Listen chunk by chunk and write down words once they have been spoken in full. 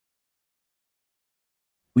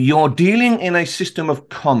You're dealing in a system of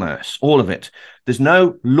commerce, all of it. There's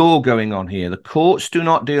no law going on here. The courts do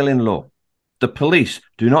not deal in law. The police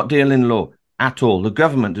do not deal in law at all. The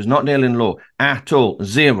government does not deal in law at all.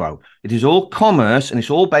 Zero. It is all commerce, and it's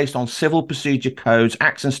all based on civil procedure codes,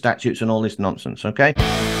 acts and statutes, and all this nonsense, okay?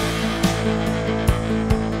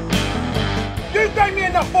 You gave me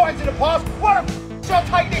enough fines in the past. Why should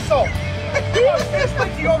I take this off? You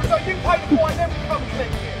pay the fine, then we come and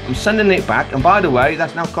collect it. I'm sending it back, and by the way,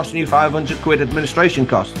 that's now costing you 500 quid administration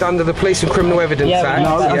costs. Under the Police and Criminal Evidence Act.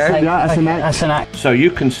 No, that's an act. That's an act. So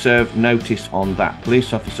you can serve notice on that,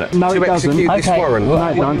 police officer. No, To it doesn't. execute this warrant. No,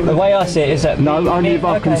 it don't. The way I see it is that... No, only if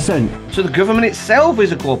I consent. So the government itself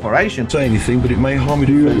is a corporation. Say anything, but it may harm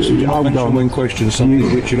your defence and hold mention on. when questioned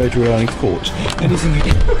something which you later rely in court. Anything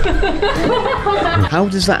you How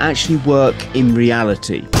does that actually work in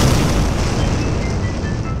reality?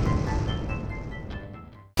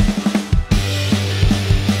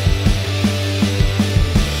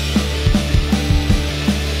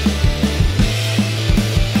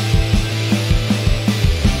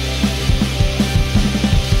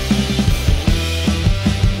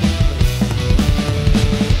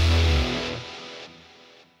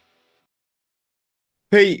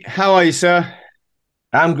 Pete, how are you, sir?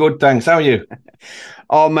 I'm good, thanks. How are you?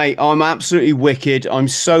 Oh, mate, I'm absolutely wicked. I'm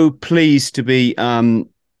so pleased to be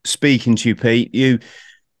speaking to you, Pete.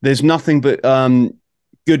 There's nothing but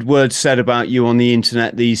good words said about you on the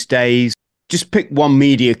internet these days. Just pick one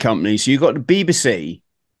media company. So you've got the BBC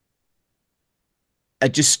are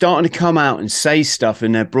just starting to come out and say stuff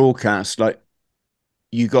in their broadcast like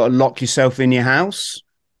you got to lock yourself in your house.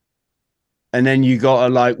 And then you got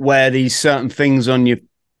to like wear these certain things on your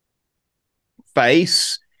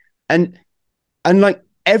face, and like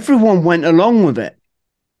everyone went along with it.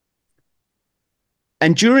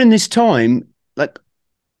 And during this time, like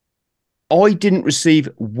I didn't receive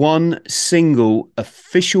one single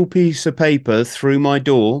official piece of paper through my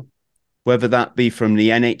door, whether that be from the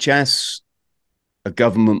NHS, a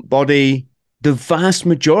government body. The vast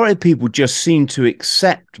majority of people just seemed to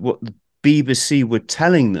accept what the BBC were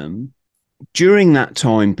telling them. During that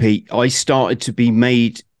time, Pete, I started to be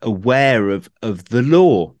made aware of the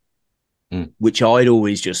law, which I'd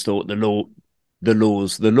always just thought the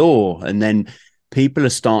law's the law. And then people are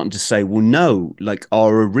starting to say, well, no, like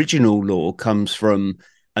our original law comes from,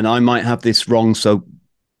 and I might have this wrong. So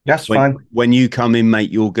that's fine. When you come in, mate,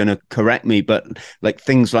 you're going to correct me. But like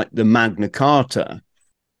things like the Magna Carta.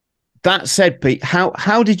 That said, Pete,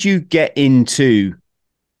 how did you get into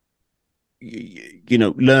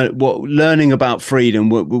learning about freedom?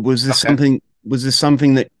 Was this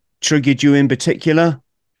something that triggered you in particular?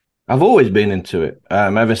 I've always been into it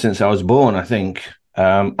ever since I was born, I think.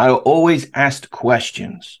 I always asked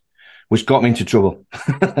questions, which got me into trouble.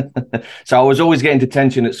 So I was always getting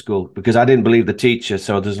detention at school because I didn't believe the teacher.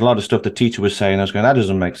 So there's a lot of stuff the teacher was saying. I was going, that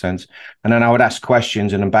doesn't make sense. And then I would ask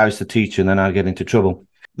questions and embarrass the teacher, and then I'd get into trouble.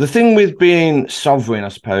 The thing with being sovereign, I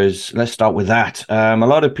suppose, let's start with that. A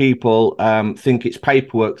lot of people think it's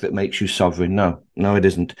paperwork that makes you sovereign. No, it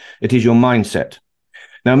isn't. It is your mindset.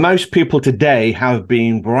 Now, most people today have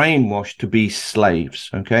been brainwashed to be slaves,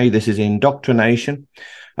 okay? This is indoctrination.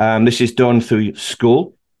 This is done through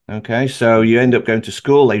school, okay? So you end up going to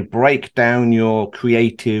school. They break down your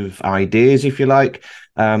creative ideas, if you like.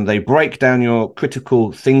 They break down your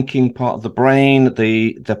critical thinking part of the brain,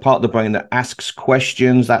 the part of the brain that asks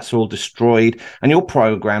questions. That's all destroyed, and you're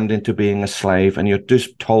programmed into being a slave, and you're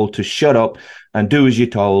just told to shut up and do as you're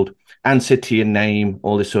told, answer to your name,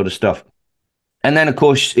 all this sort of stuff. And then, of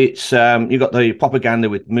course, it's you've got the propaganda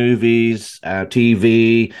with movies,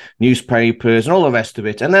 TV, newspapers, and all the rest of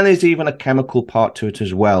it. And then there's even a chemical part to it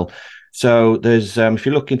as well. So there's if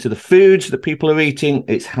you look into the foods that people are eating,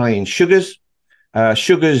 it's high in sugars.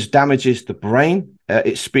 Sugars damages the brain.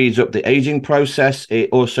 It speeds up the aging process. It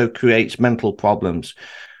also creates mental problems.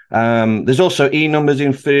 There's also E numbers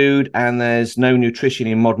in food, and there's no nutrition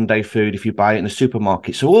in modern day food if you buy it in the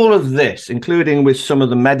supermarket. So all of this, including with some of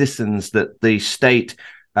the medicines that the state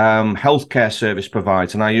healthcare service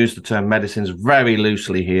provides, and I use the term medicines very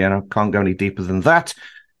loosely here, and I can't go any deeper than that,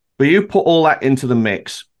 but you put all that into the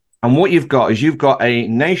mix, and what you've got is you've got a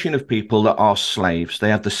nation of people that are slaves. They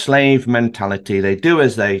have the slave mentality. They do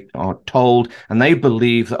as they are told, and they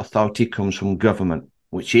believe that authority comes from government,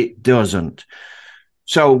 which it doesn't.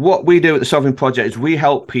 So what we do at the Sovereign Project is we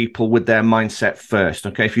help people with their mindset first.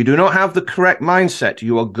 Okay, if you do not have the correct mindset,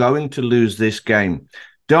 you are going to lose this game.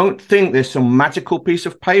 Don't think there's some magical piece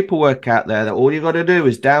of paperwork out there that all you got to do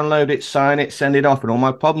is download it, sign it, send it off, and all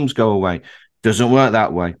my problems go away. Doesn't work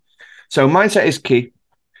that way. So mindset is key.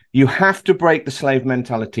 You have to break the slave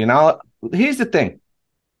mentality. And here's the thing.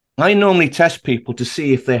 I normally test people to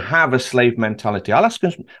see if they have a slave mentality. I'll ask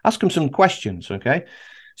them some questions, okay?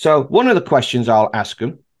 So one of the questions I'll ask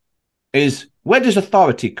them is, where does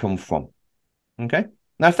authority come from? Okay?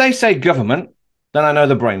 Now, if they say government, then I know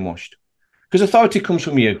they're brainwashed, because authority comes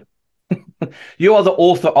from you. You are the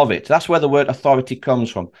author of it. That's where the word authority comes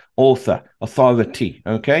from. Author, authority,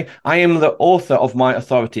 okay? I am the author of my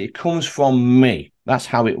authority. It comes from me. That's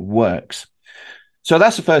how it works. So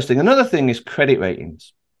that's the first thing. Another thing is credit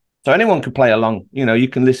ratings. So anyone can play along. You know, you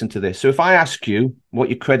can listen to this. So if I ask you what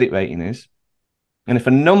your credit rating is, and if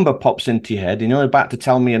a number pops into your head and you're about to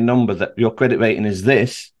tell me a number that your credit rating is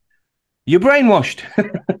this, you're brainwashed.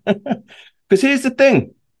 Because here's the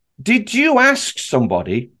thing. Did you ask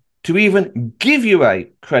somebody to even give you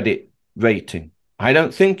a credit rating? I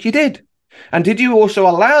don't think you did. And did you also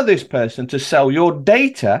allow this person to sell your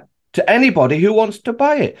data to anybody who wants to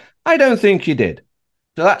buy it? I don't think you did.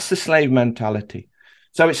 So that's the slave mentality.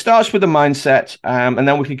 So it starts with the mindset, and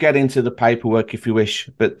then we can get into the paperwork if you wish.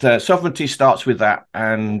 But sovereignty starts with that.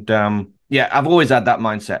 And yeah, I've always had that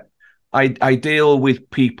mindset. I deal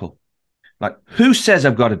with people. Like, who says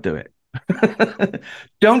I've got to do it?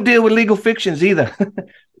 Don't deal with legal fictions either.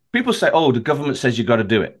 People say, oh, the government says you've got to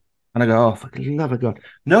do it. And I go, oh, for the love of God.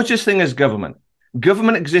 No such thing as government.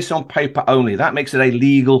 Government exists on paper only. That makes it a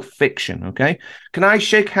legal fiction, okay? Can I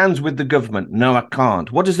shake hands with the government? No, I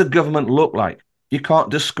can't. What does the government look like? You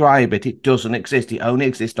can't describe it. It doesn't exist. It only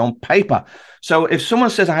exists on paper. So if someone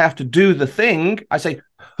says I have to do the thing, I say,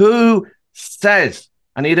 who says?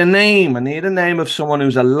 I need a name. I need a name of someone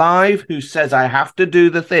who's alive who says I have to do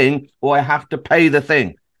the thing or I have to pay the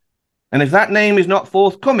thing. And if that name is not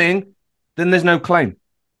forthcoming, then there's no claim.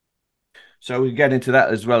 So we get into that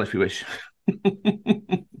as well, if you wish.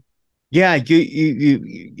 Yeah,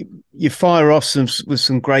 you fire off with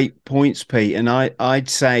some great points, Pete. And I'd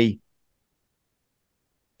say,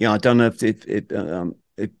 I don't know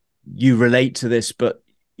if you relate to this, but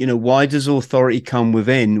why does authority come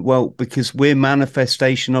within? Well, because we're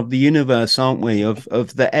manifestation of the universe, aren't we? Of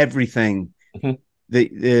the everything, the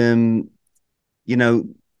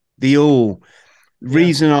all.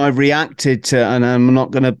 Reason I reacted to,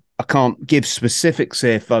 and I can't give specifics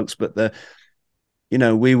here, folks, but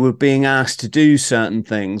we were being asked to do certain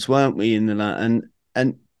things, weren't we? And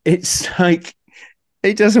it's like,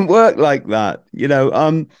 it doesn't work like that.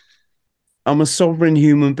 I'm a sovereign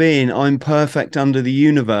human being. I'm perfect under the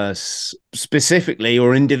universe. Specifically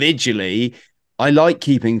or individually, I like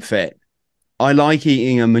keeping fit. I like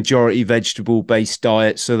eating a majority vegetable-based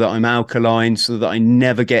diet so that I'm alkaline, so that I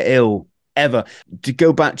never get ill, ever. To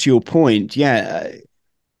go back to your point,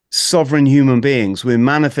 sovereign human beings, we're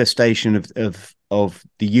manifestation of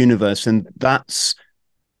the universe, and that's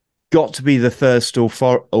got to be the first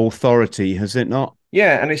authority, has it not?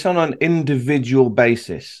 Yeah, and it's on an individual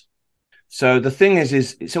basis. So the thing is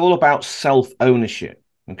it's all about self-ownership,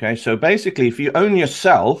 okay? So basically, if you own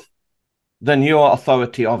yourself, then you're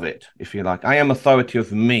authority of it, if you like. I am authority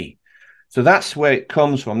of me. So that's where it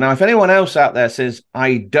comes from. Now, if anyone else out there says,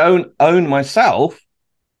 I don't own myself,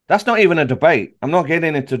 that's not even a debate. I'm not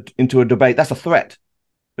getting into a debate. That's a threat.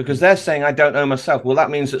 Because they're saying, I don't own myself. Well, that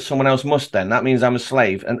means that someone else must then. That means I'm a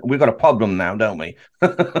slave. And we've got a problem now, don't we?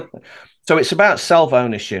 So it's about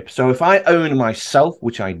self-ownership. So if I own myself,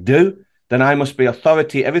 which I do, then I must be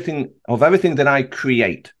authority everything that I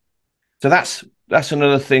create. So that's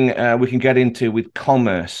another thing we can get into with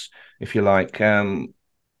commerce, if you like.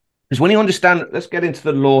 Because when you understand, let's get into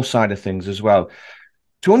the law side of things as well.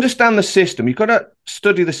 To understand the system, you've got to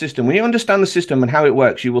study the system. When you understand the system and how it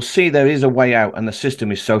works, you will see there is a way out, and the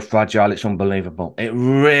system is so fragile, it's unbelievable. It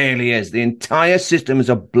really is. The entire system is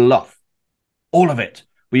a bluff, all of it.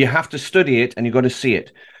 But you have to study it, and you've got to see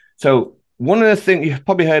it. So one of the things, you've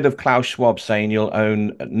probably heard of Klaus Schwab saying you'll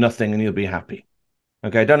own nothing and you'll be happy.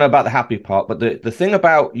 Okay, I don't know about the happy part, but the thing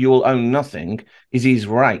about you'll own nothing is he's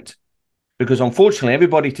right. Because unfortunately,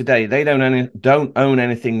 everybody today, they don't own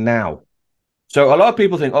anything now. So a lot of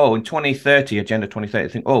people think, oh, in 2030, Agenda 2030,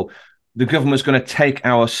 think, oh, the government's going to take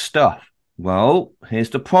our stuff. Well, here's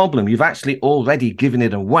the problem. You've actually already given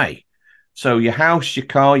it away. So your house, your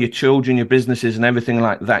car, your children, your businesses and everything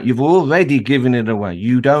like that, you've already given it away.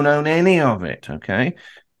 You don't own any of it, okay?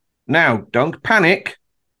 Now, don't panic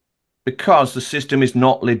because the system is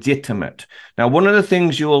not legitimate. Now, one of the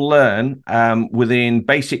things you will learn within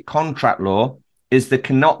basic contract law is there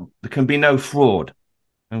can be no fraud.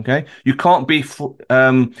 Okay, you can't be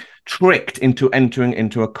tricked into entering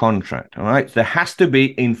into a contract. All right, there has to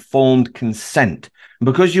be informed consent. And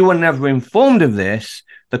because you were never informed of this,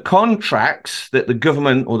 the contracts that the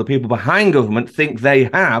government or the people behind government think they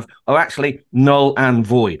have are actually null and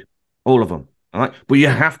void, all of them. All right. But you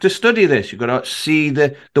have to study this. You've got to see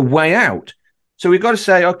the way out. So we've got to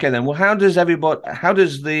say, okay, then, well, how does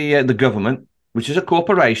the government, which is a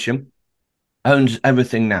corporation, owns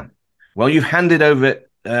everything now? Well, you've handed over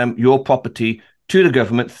your property to the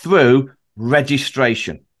government through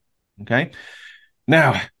registration. Okay.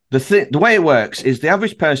 Now, the way it works is the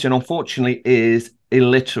average person, unfortunately, is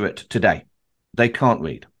illiterate today. They can't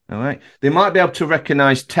read. All right. They might be able to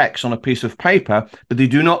recognize text on a piece of paper, but they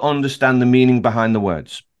do not understand the meaning behind the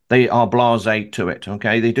words. They are blasé to it.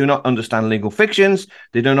 Okay. They do not understand legal fictions.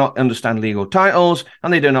 They do not understand legal titles,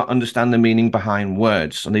 and they do not understand the meaning behind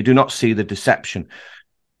words, and they do not see the deception.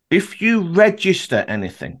 If you register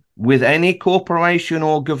anything with any corporation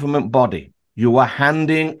or government body, you are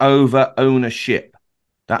handing over ownership.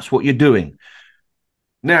 That's what you're doing.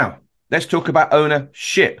 Now, let's talk about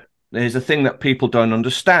ownership. There's a thing that people don't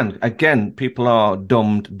understand. Again, people are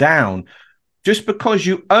dumbed down. Just because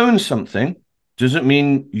you own something doesn't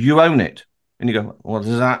mean you own it. And you go, what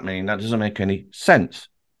does that mean? That doesn't make any sense.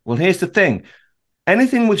 Well, here's the thing.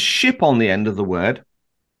 Anything with ship on the end of the word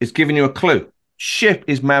is giving you a clue. Ship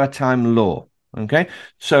is maritime law. Okay.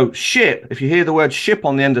 So ship, if you hear the word ship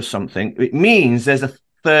on the end of something, it means there's a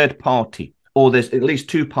third party, or there's at least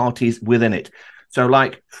two parties within it. So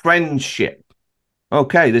like friendship.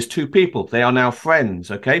 Okay, there's two people. They are now friends.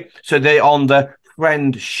 Okay. So they're on the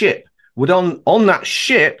friendship. On that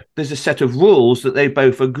ship, there's a set of rules that they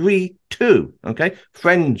both agree to. Okay.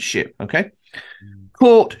 Friendship. Okay.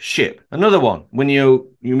 Courtship, another one. When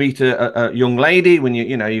you meet a young lady, when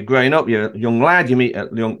you're growing up, you're a young lad, you meet a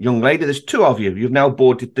young lady, there's two of you. You've now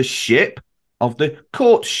boarded the ship of the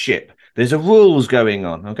courtship. There's a rules going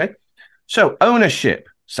on, okay? So ownership,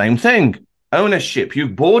 same thing. Ownership,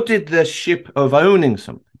 you've boarded the ship of owning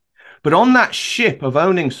something. But on that ship of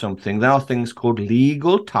owning something, there are things called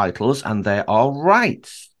legal titles and there are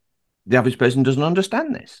rights. The average person doesn't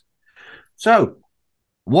understand this. So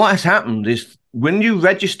what has happened is when you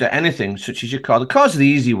register anything, such as your car, the car's the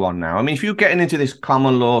easy one now. I mean, if you're getting into this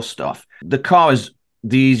common law stuff, the car is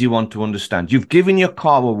the easy one to understand. You've given your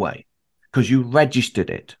car away because you registered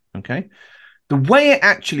it, okay? The way it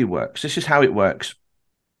actually works, this is how it works.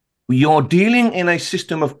 You're dealing in a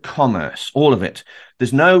system of commerce, all of it.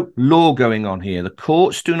 There's no law going on here. The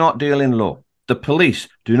courts do not deal in law. The police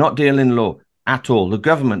do not deal in law at all. The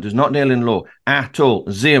government does not deal in law at all.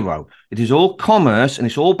 Zero. It is all commerce, and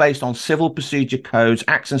it's all based on civil procedure codes,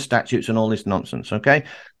 acts and statutes, and all this nonsense, okay?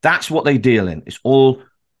 That's what they deal in. It's all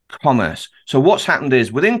commerce. So what's happened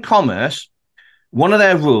is, within commerce, one of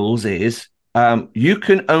their rules is you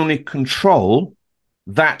can only control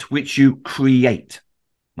that which you create.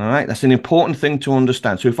 All right, that's an important thing to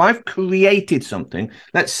understand. So if I've created something,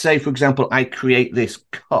 let's say, for example, I create this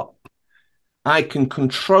cup, I can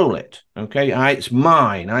control it. Okay, it's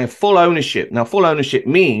mine. I have full ownership. Now, full ownership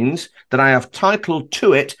means that I have title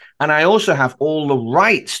to it, and I also have all the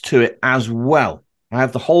rights to it as well. I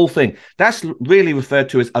have the whole thing. That's really referred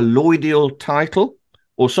to as a alloidial title,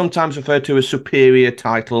 or sometimes referred to as superior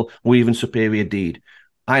title, or even superior deed.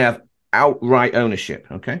 I have outright ownership.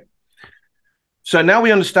 Okay. So now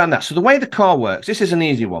we understand that. So the way the car works, this is an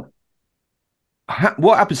easy one.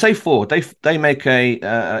 What happens? Say Ford, they make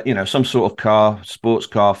a some sort of car, sports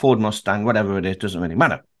car, Ford Mustang, whatever it is, doesn't really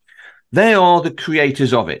matter. They are the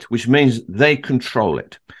creators of it, which means they control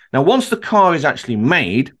it. Now, once the car is actually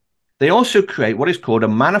made, they also create what is called a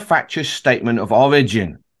manufacturer's statement of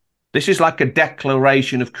origin. This is like a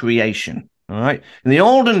declaration of creation. All right. In the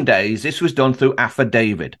olden days, this was done through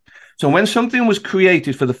affidavit. So when something was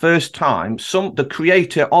created for the first time, the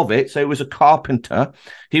creator of it, so it was a carpenter,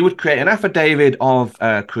 he would create an affidavit of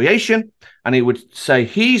creation, and he would say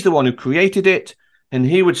he's the one who created it, and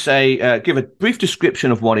he would say, give a brief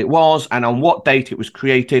description of what it was and on what date it was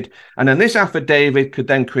created. And then this affidavit could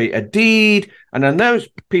then create a deed, and then those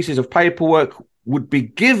pieces of paperwork would be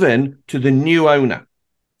given to the new owner.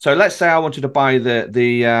 So let's say I wanted to buy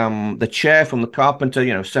the chair from the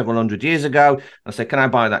carpenter, several hundred years ago. I say, can I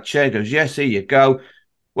buy that chair? He goes, yes, here you go.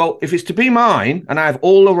 Well, if it's to be mine and I have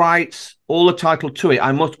all the rights, all the title to it,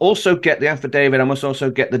 I must also get the affidavit. I must also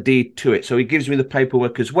get the deed to it. So he gives me the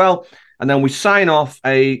paperwork as well. And then we sign off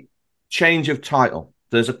a change of title.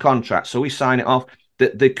 There's a contract. So we sign it off.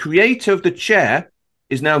 The creator of the chair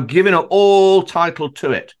is now giving up all title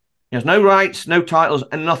to it. He has no rights, no titles,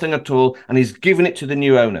 and nothing at all, and he's given it to the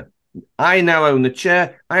new owner. I now own the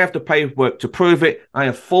chair. I have the paperwork to prove it. I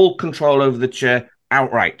have full control over the chair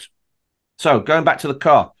outright. So going back to the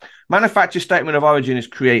car, manufacturer statement of origin is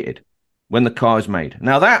created when the car is made.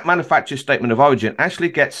 Now, that manufacturer statement of origin actually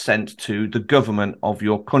gets sent to the government of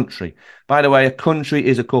your country. By the way, a country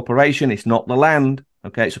is a corporation. It's not the land.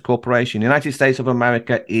 Okay, it's a corporation. United States of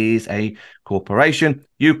America is a corporation.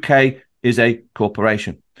 UK is a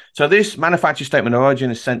corporation. So this manufacturer statement of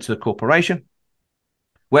origin is sent to the corporation,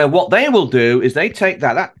 where what they will do is they take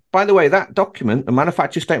that, by the way, that document, the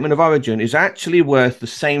manufacturer statement of origin, is actually worth the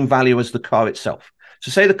same value as the car itself. So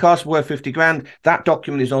say the car's worth 50 grand, that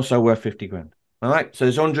document is also worth 50 grand. All right, so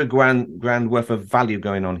there's 100 grand worth of value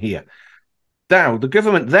going on here. Now, the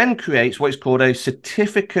government then creates what is called a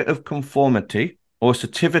certificate of conformity or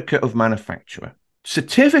certificate of manufacturer.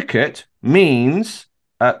 Certificate means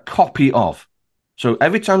a copy of. So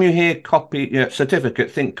every time you hear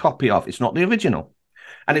certificate, think copy of. It's not the original.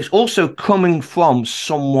 And it's also coming from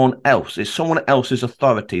someone else. It's someone else's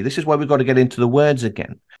authority. This is where we've got to get into the words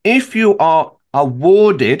again. If you are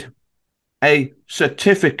awarded a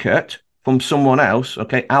certificate from someone else,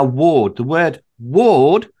 okay, award, the word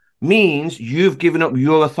ward means you've given up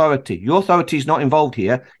your authority. Your authority is not involved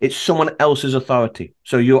here. It's someone else's authority.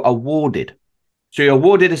 So you're awarded. So you're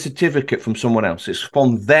awarded a certificate from someone else. It's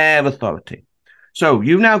from their authority. So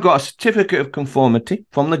you've now got a certificate of conformity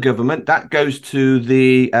from the government that goes to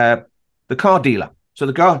the car dealer. So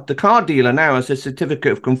the car dealer now has a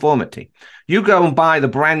certificate of conformity. You go and buy the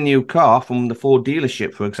brand new car from the Ford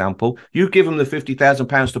dealership, for example. You give them the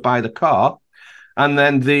 £50,000 to buy the car, and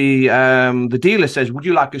then the dealer says, "Would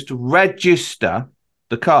you like us to register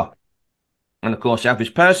the car?" And of course, the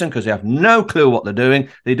average person, because they have no clue what they're doing,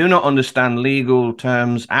 they do not understand legal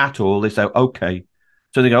terms at all. They say, "Okay."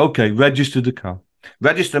 So they go, "Okay, register the car."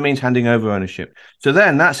 Register means handing over ownership. So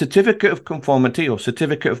then that certificate of conformity or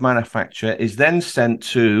certificate of manufacture is then sent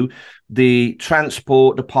to the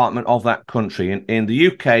transport department of that country. In the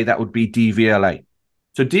UK, that would be DVLA.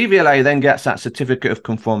 So DVLA then gets that certificate of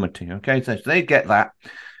conformity. Okay, so they get that.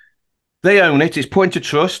 They own it. It's point of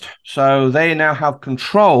trust. So they now have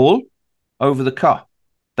control over the car.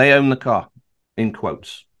 They own the car, in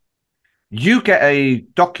quotes. You get a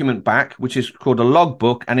document back, which is called a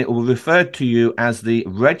logbook, and it will refer to you as the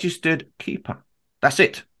registered keeper. That's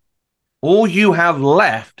it. All you have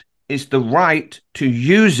left is the right to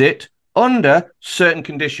use it under certain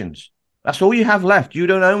conditions. That's all you have left. You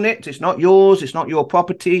don't own it. It's not yours. It's not your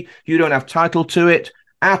property. You don't have title to it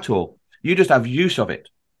at all. You just have use of it.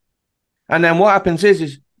 And then what happens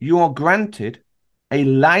is you are granted a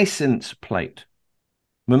license plate.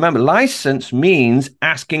 Remember, license means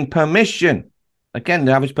asking permission. Again,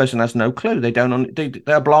 the average person has no clue. They're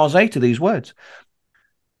blasé to these words.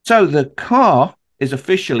 So the car is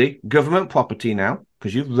officially government property now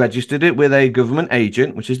because you've registered it with a government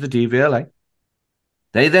agent, which is the DVLA.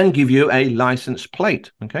 They then give you a license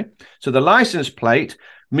plate. Okay, so the license plate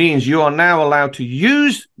means you are now allowed to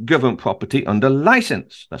use government property under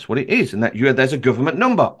license. That's what it is. And that there's a government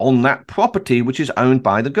number on that property, which is owned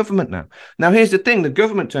by the government now. Now, here's the thing. The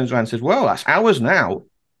government turns around and says, well, that's ours now.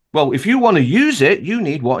 Well, if you want to use it, you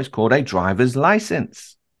need what is called a driver's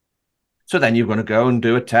license. So then you're going to go and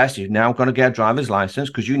do a test. You're now going to get a driver's license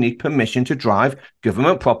because you need permission to drive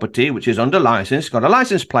government property, which is under license, got a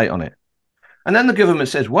license plate on it. And then the government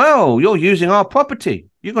says, well, you're using our property.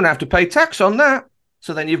 You're going to have to pay tax on that.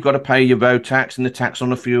 So then you've got to pay your road tax and the tax on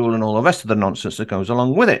the fuel and all the rest of the nonsense that goes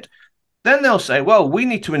along with it. Then they'll say, well, we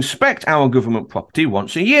need to inspect our government property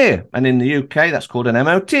once a year. And in the UK, that's called an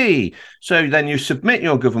MOT. So then you submit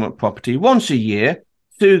your government property once a year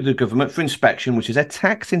to the government for inspection, which is a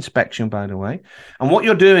tax inspection, by the way. And what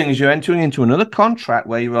you're doing is you're entering into another contract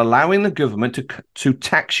where you're allowing the government to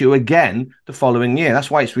tax you again the following year. That's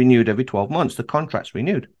why it's renewed every 12 months. The contract's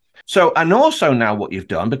renewed. So, and also now what you've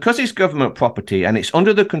done, because it's government property and it's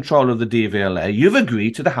under the control of the DVLA, you've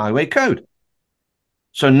agreed to the highway code.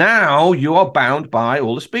 So now you are bound by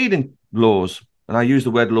all the speeding laws. And I use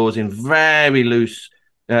the word laws in very loose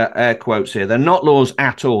air quotes here. They're not laws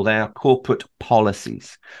at all. They are corporate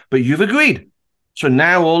policies. But you've agreed. So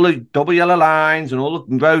now all the double yellow lines and all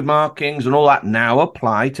the road markings and all that now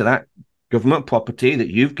apply to that government property that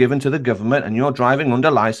you've given to the government, and you're driving under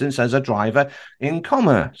license as a driver in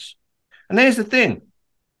commerce. And here's the thing.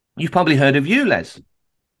 You've probably heard of ULEZ.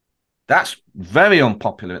 That's very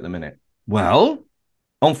unpopular at the minute. Well,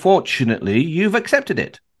 unfortunately, you've accepted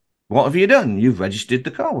it. What have you done? You've registered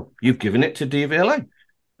the car. You've given it to DVLA.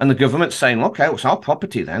 And the government's saying, okay, well, it's our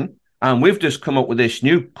property then. And we've just come up with this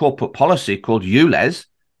new corporate policy called ULEZ,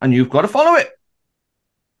 and you've got to follow it.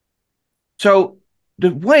 So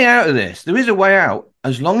the way out of this, there is a way out,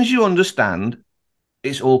 as long as you understand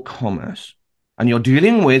it's all commerce and you're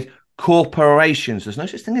dealing with corporations. There's no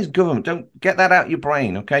such thing as government. Don't get that out of your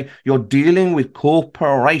brain, okay? You're dealing with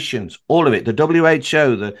corporations, all of it, the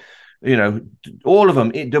WHO, all of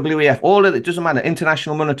them, WEF, all of it, doesn't matter,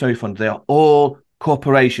 International Monetary Fund, they are all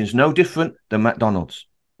corporations, no different than McDonald's,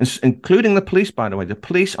 including the police, by the way. The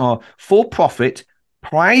police are for-profit,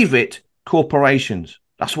 private corporations.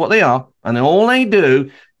 That's what they are. And then all they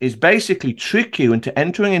do is basically trick you into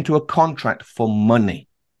entering into a contract for money.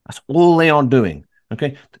 That's all they are doing.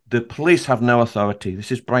 Okay. The police have no authority.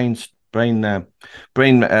 This is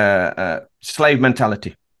slave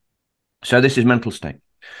mentality. So this is mental state.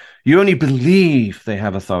 You only believe they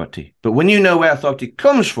have authority. But when you know where authority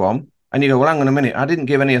comes from, and you go, well, hang on a minute, I didn't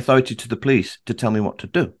give any authority to the police to tell me what to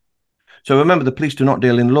do. So remember, the police do not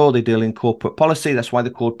deal in law, they deal in corporate policy. That's why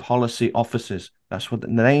they're called policy officers. That's what the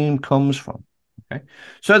name comes from. Okay.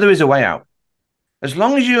 So there is a way out. As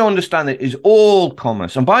long as you understand it is all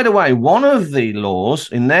commerce. And by the way, one of the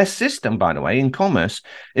laws in their system, by the way, in commerce,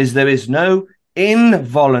 is there is no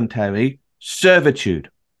involuntary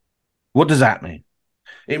servitude. What does that mean?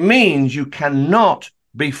 It means you cannot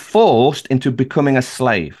be forced into becoming a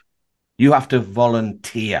slave. You have to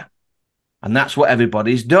volunteer. And that's what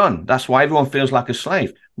everybody's done. That's why everyone feels like a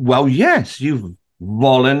slave. Well, yes, you've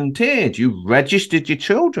volunteered. You registered your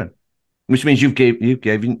children, which means you've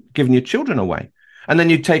given your children away. And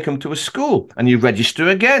then you take them to a school and you register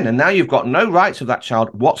again. And now you've got no rights of that child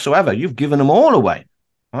whatsoever. You've given them all away.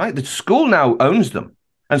 All right? The school now owns them.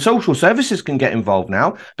 And social services can get involved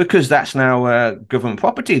now because that's now government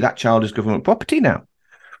property. That child is government property now.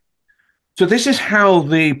 So this is how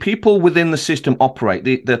the people within the system operate,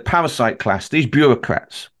 the parasite class, these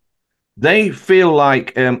bureaucrats. They feel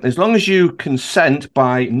like as long as you consent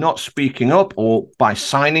by not speaking up or by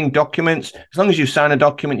signing documents, as long as you sign a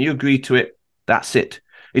document, you agree to it, that's it.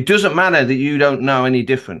 It doesn't matter that you don't know any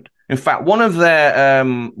different. In fact, one of their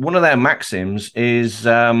maxims is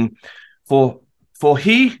for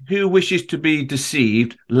he who wishes to be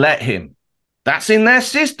deceived, let him. That's in their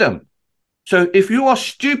system. So if you are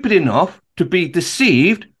stupid enough to be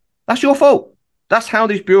deceived, that's your fault. That's how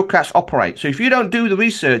these bureaucrats operate. So if you don't do the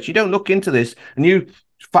research, you don't look into this, and you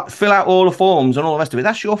fill out all the forms and all the rest of it,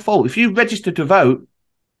 that's your fault. If you register to vote,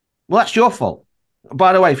 well, that's your fault.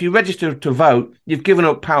 By the way, if you register to vote, you've given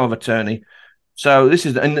up power of attorney. So this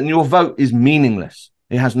is, and your vote is meaningless.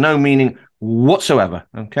 It has no meaning whatsoever.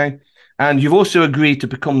 Okay. And you've also agreed to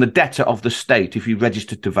become the debtor of the state if you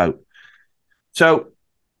registered to vote. So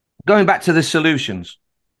going back to the solutions,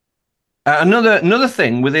 another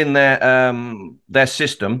thing within their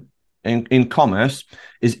system in commerce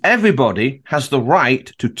is everybody has the right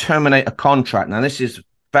to terminate a contract. Now, this is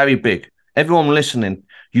very big. Everyone listening,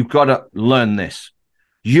 you've got to learn this.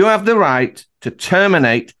 You have the right to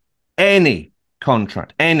terminate any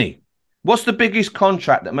contract, any. What's the biggest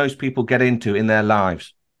contract that most people get into in their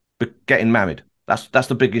lives? Getting married. That's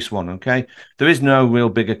the biggest one, okay? There is no real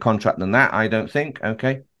bigger contract than that, I don't think,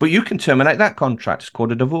 okay? But you can terminate that contract. It's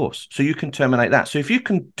called a divorce. So you can terminate that. So if you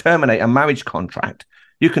can terminate a marriage contract,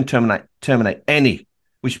 you can terminate any,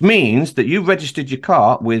 which means that you registered your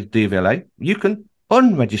car with DVLA, you can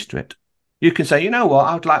unregister it. You can say, you know what,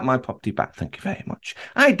 I'd like my property back. Thank you very much.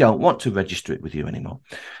 I don't want to register it with you anymore.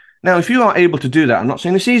 Now, if you are able to do that, I'm not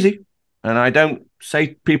saying it's easy. And I don't say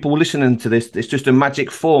people listening to this, it's just a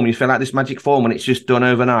magic form. You fill out this magic form and it's just done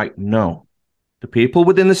overnight. No. The people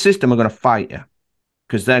within the system are going to fight you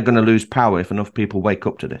because they're going to lose power if enough people wake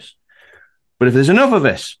up to this. But if there's enough of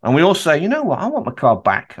this and we all say, you know what, I want my car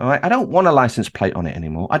back. All right. I don't want a license plate on it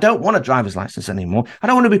anymore. I don't want a driver's license anymore. I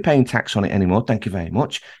don't want to be paying tax on it anymore. Thank you very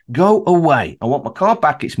much. Go away. I want my car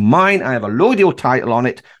back. It's mine. I have a laudable title on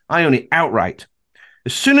it. I own it outright.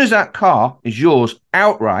 As soon as that car is yours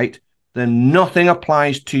outright, then nothing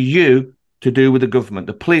applies to you to do with the government.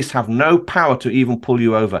 The police have no power to even pull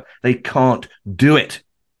you over. They can't do it.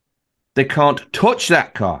 They can't touch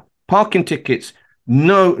that car. Parking tickets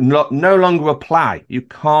no longer apply. You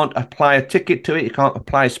can't apply a ticket to it. You can't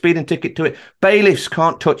apply a speeding ticket to it. Bailiffs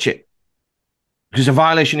can't touch it because it's a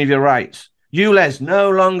violation of your rights. ULEZ no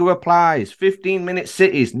longer applies. 15-minute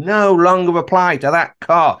cities no longer apply to that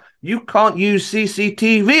car. You can't use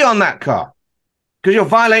CCTV on that car because you're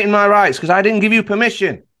violating my rights because I didn't give you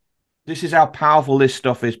permission. This is how powerful this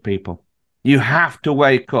stuff is, people. You have to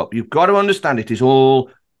wake up. You've got to understand it is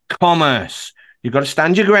all commerce. You've got to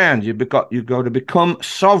stand your ground. You've got to become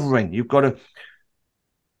sovereign. You've got to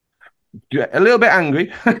get a little bit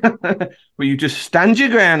angry, but you just stand your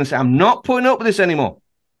ground and say, I'm not putting up with this anymore.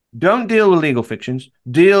 Don't deal with legal fictions.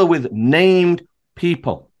 Deal with named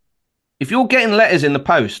people. If you're getting letters in the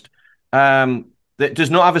post that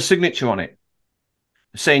does not have a signature on it,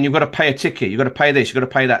 saying you've got to pay a ticket, you've got to pay this, you've got to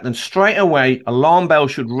pay that, then straight away alarm bell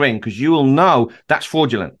should ring because you will know that's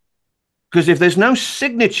fraudulent. Because if there's no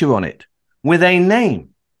signature on it with a name,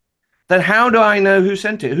 then how do I know who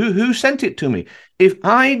sent it? Who sent it to me? If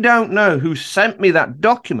I don't know who sent me that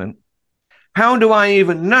document, how do I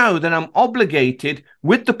even know that I'm obligated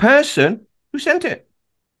with the person who sent it?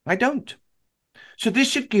 I don't. So this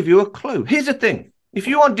should give you a clue. Here's the thing. If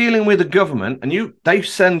you are dealing with a government and they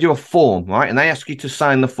send you a form, right, and they ask you to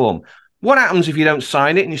sign the form, what happens if you don't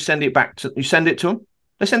sign it and you send it to them?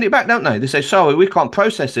 They send it back, don't they? They say, sorry, we can't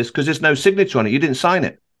process this because there's no signature on it. You didn't sign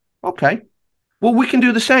it. Okay. Well, we can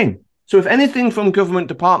do the same. So if anything from government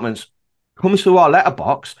departments comes through our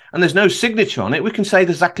letterbox and there's no signature on it, we can say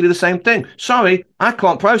exactly the same thing. Sorry, I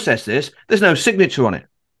can't process this. There's no signature on it.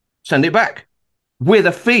 Send it back with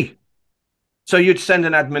a fee. So you'd send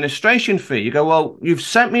an administration fee. You go, well, you've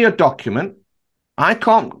sent me a document. I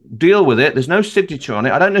can't deal with it. There's no signature on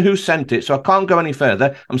it. I don't know who sent it, so I can't go any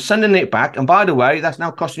further. I'm sending it back. And by the way, that's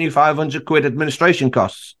now costing you 500 quid administration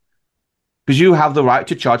costs because you have the right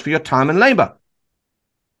to charge for your time and labor.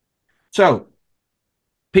 So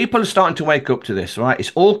people are starting to wake up to this, right?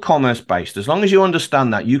 It's all commerce-based. As long as you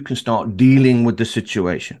understand that, you can start dealing with the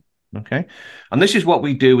situation, okay? And this is what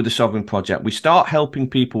we do with the Sovereign Project. We start helping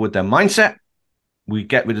people with their mindset. We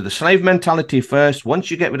get rid of the slave mentality first.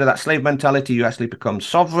 Once you get rid of that slave mentality, you actually become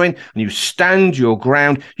sovereign and you stand your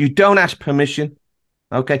ground. You don't ask permission.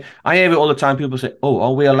 Okay. I hear it all the time. People say, oh,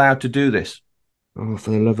 are we allowed to do this? Oh,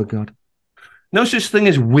 for the love of God. No such thing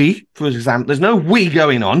as we, for example. There's no we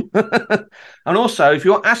going on. And also, if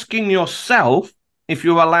you're asking yourself if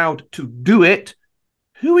you're allowed to do it,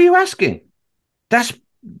 who are you asking? That's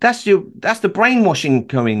the brainwashing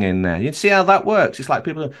coming in there. You see how that works? It's like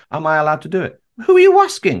people, am I allowed to do it? Who are you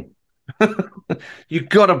asking? You've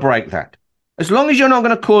got to break that. As long as you're not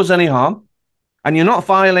going to cause any harm and you're not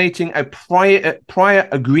violating a prior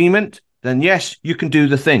agreement, then yes, you can do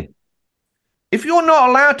the thing. If you're not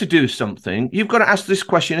allowed to do something, you've got to ask this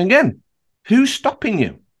question again. Who's stopping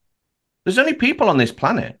you? There's only people on this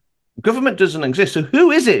planet. Government doesn't exist. So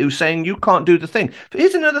who is it who's saying you can't do the thing? But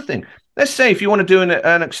here's another thing. Let's say if you want to do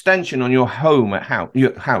an extension on your home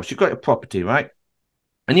your house, you've got a property, right?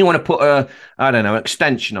 And you want to put an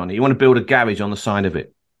extension on it. You want to build a garage on the side of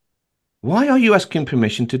it. Why are you asking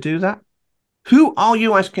permission to do that? Who are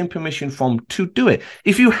you asking permission from to do it?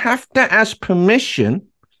 If you have to ask permission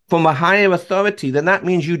from a higher authority, then that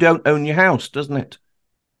means you don't own your house, doesn't it?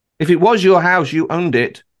 If it was your house, you owned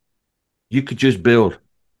it, you could just build.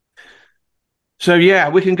 So, yeah,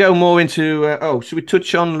 we can go more into, should we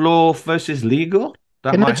touch on law versus legal?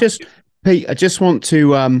 Pete, I just want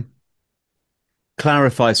to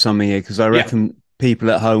clarify something here because I reckon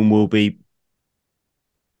people at home will be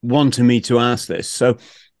wanting me to ask this. So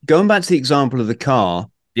going back to the example of the car,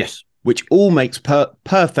 yes, which all makes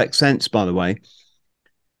perfect sense, by the way,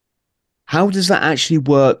 how does that actually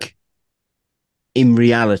work in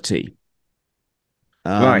reality?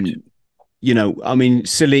 Right. You know, I mean,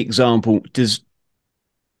 silly example, does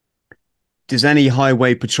any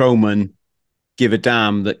highway patrolman give a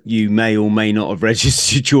damn that you may or may not have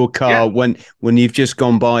registered your car when you've just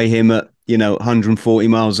gone by him at 140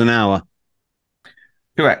 miles an hour?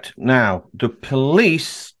 Correct. Now the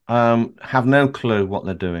police have no clue what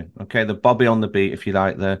they're doing. Okay, the Bobby on the beat, if you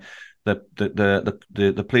like, the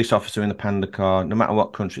police officer in the panda car, no matter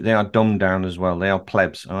what country, they are dumbed down as well. They are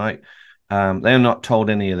plebs. All right, they are not told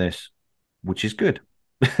any of this, which is good.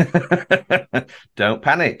 Don't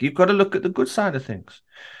panic. You've got to look at the good side of things.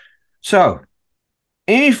 So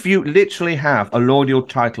if you literally have a laudable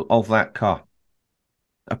title of that car,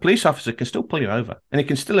 a police officer can still pull you over and he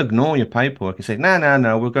can still ignore your paperwork and say,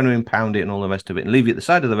 no, we're going to impound it and all the rest of it and leave you at the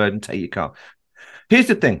side of the road and take your car. Here's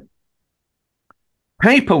the thing.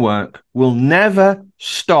 Paperwork will never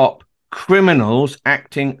stop criminals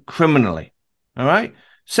acting criminally. All right?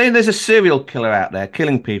 Say there's a serial killer out there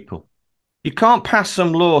killing people. You can't pass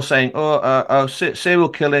some law saying, serial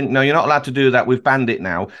killing, no, you're not allowed to do that. We've banned it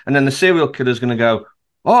now. And then the serial killer's going to go,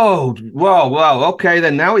 oh, well, okay,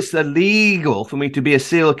 then now it's illegal for me to be a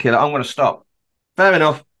serial killer. I'm going to stop. Fair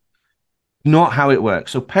enough. Not how it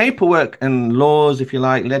works. So paperwork and laws, if you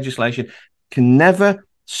like, legislation, can never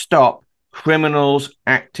stop criminals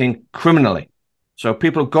acting criminally. So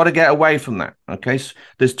people have got to get away from that, okay? So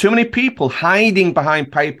there's too many people hiding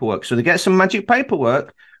behind paperwork. So they get some magic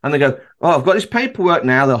paperwork, and they go, oh, I've got this paperwork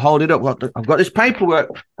now. They'll hold it up. I've got this paperwork.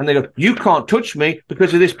 And they go, you can't touch me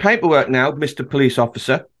because of this paperwork now, Mr. Police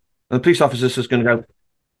Officer. And the police officer is going to go,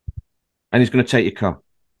 and he's going to take your car.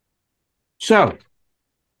 So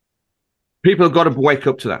people have got to wake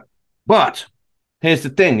up to that. But here's the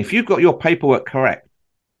thing. If you've got your paperwork correct,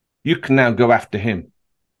 you can now go after him.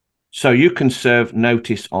 So you can serve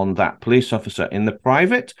notice on that police officer in the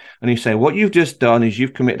private, and you say, what you've just done is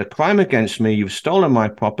you've committed a crime against me, you've stolen my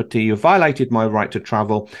property, you've violated my right to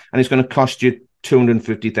travel, and it's going to cost you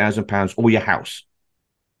 £250,000 or your house.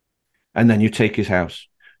 And then you take his house.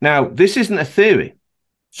 Now, this isn't a theory.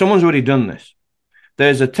 Someone's already done this.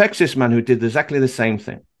 There's a Texas man who did exactly the same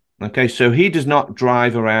thing. Okay, so he does not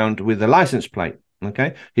drive around with a license plate.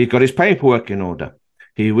 Okay, he got his paperwork in order.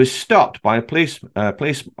 He was stopped by a police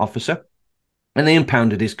officer, and they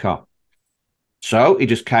impounded his car. So he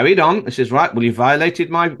just carried on. He says, right, well, you violated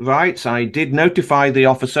my rights. I did notify the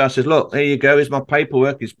officer. I said, look, here you go. Here's my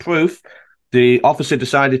paperwork. Here's proof. The officer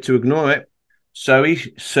decided to ignore it. So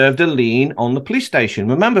he served a lien on the police station.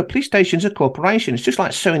 Remember, police station's a corporation. It's just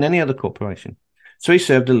like suing any other corporation. So he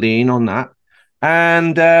served a lien on that,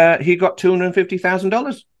 and he got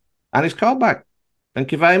 $250,000 and his car back.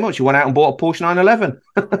 Thank you very much. You went out and bought a Porsche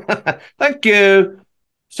 911. Thank you.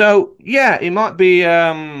 So, yeah, it might be,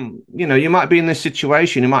 you might be in this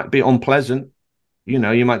situation. It might be unpleasant. You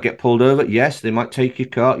might get pulled over. Yes, they might take your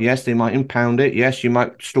car. Yes, they might impound it. Yes, you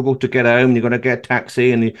might struggle to get home. You've got to get a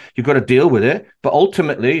taxi and you've got to deal with it. But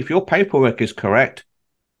ultimately, if your paperwork is correct,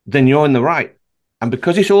 then you're in the right. And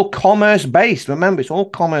because it's all commerce-based, remember, it's all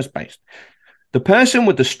commerce-based. The person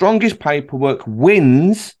with the strongest paperwork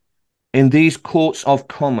wins in these courts of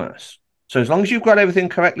commerce. So as long as you've got everything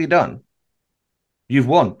correctly done, you've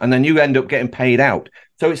won. And then you end up getting paid out.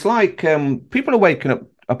 So it's like people are waking up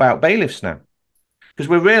about bailiffs now, because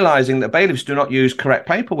we're realizing that bailiffs do not use correct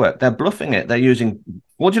paperwork. They're bluffing it. They're using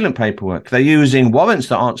fraudulent paperwork. They're using warrants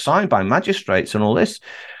that aren't signed by magistrates and all this.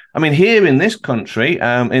 I mean, here in this country,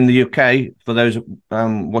 in the UK, for those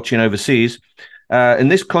watching overseas, in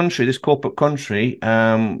this country, this corporate country,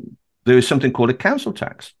 there is something called a council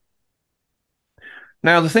tax.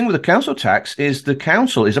 Now, the thing with the council tax is the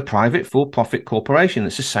council is a private for-profit corporation.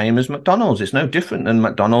 It's the same as McDonald's. It's no different than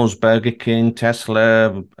McDonald's, Burger King,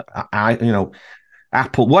 Tesla,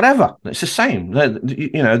 Apple, whatever. It's the same.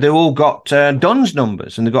 They've all got DUNS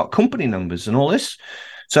numbers and they've got company numbers and all this.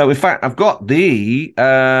 So, in fact, I've got the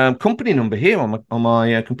company number here on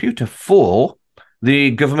my computer for the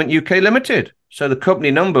Government UK Limited. So the company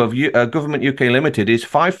number of Government UK Limited is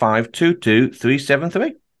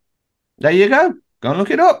 5522373. There you go. Go and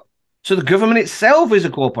look it up. So the government itself is a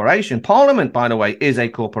corporation. Parliament, by the way, is a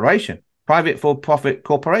corporation, private for-profit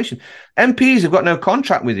corporation. MPs have got no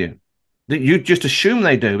contract with you. You just assume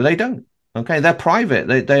they do, but they don't. Okay, they're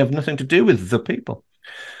private. They have nothing to do with the people.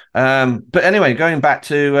 But anyway, going back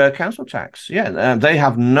to council tax, they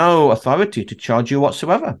have no authority to charge you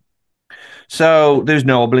whatsoever. So there's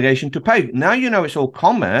no obligation to pay. Now you know it's all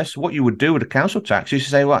commerce. What you would do with a council tax is to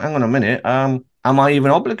say, well, hang on a minute, am I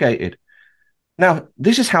even obligated? Now,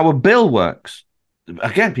 this is how a bill works.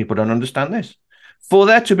 Again, people don't understand this. For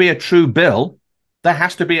there to be a true bill, there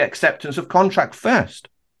has to be acceptance of contract first.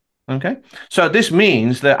 Okay? So this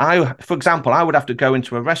means that for example, I would have to go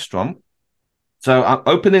into a restaurant. So I'm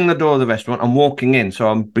opening the door of the restaurant, I'm walking in. So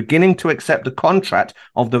I'm beginning to accept the contract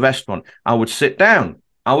of the restaurant. I would sit down.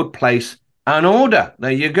 I would place an order. There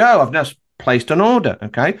you go. I've just placed an order.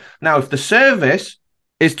 Okay? Now, if the service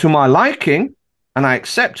is to my liking, and I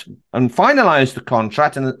accept and finalize the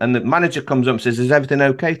contract, and the manager comes up and says, is everything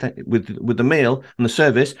okay with the meal and the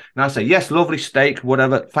service? And I say, yes, lovely steak,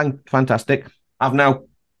 whatever, fantastic. I've now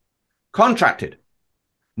contracted.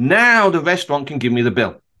 Now the restaurant can give me the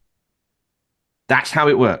bill. That's how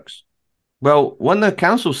it works. Well, when the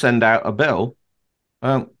council send out a bill,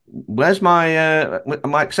 where's my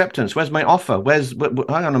acceptance? Where's my offer?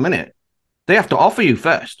 Hang on a minute. They have to offer you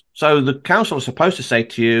first. So the council is supposed to say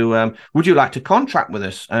to you, would you like to contract with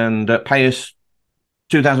us and pay us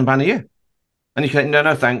 £2,000 a year? And you say,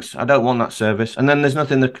 no, thanks. I don't want that service. And then there's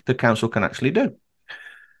nothing that the council can actually do.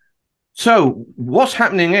 So what's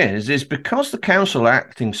happening is because the council are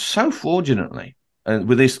acting so fraudulently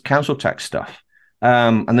with this council tax stuff,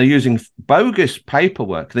 and they're using bogus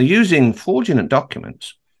paperwork, they're using fraudulent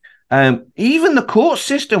documents, even the court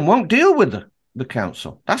system won't deal with the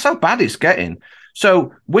council. That's how bad it's getting.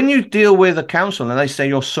 So when you deal with a council and they say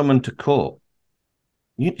you're summoned to court,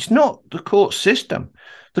 it's not the court system.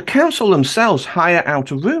 The council themselves hire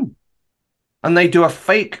out a room and they do a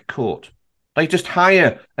fake court. They just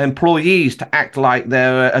hire employees to act like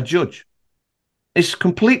they're a judge. It's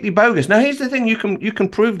completely bogus. Now, here's the thing. You can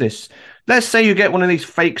prove this. Let's say you get one of these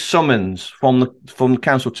fake summons from the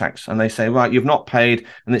council tax and they say, right, you've not paid,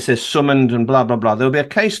 and it says summoned and blah, blah, blah. There'll be a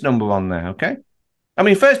case number on there, okay? I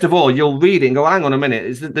mean, first of all, you'll read it and go, hang on a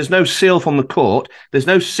minute. There's no seal from the court. There's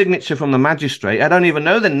no signature from the magistrate. I don't even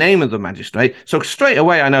know the name of the magistrate. So straight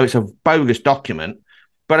away, I know it's a bogus document.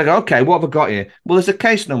 But I go, okay, what have I got here? Well, there's a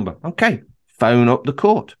case number. Okay, phone up the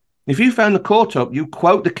court. If you phone the court up, you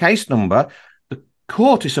quote the case number, the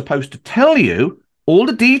court is supposed to tell you all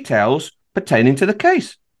the details pertaining to the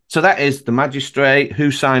case. So that is the magistrate, who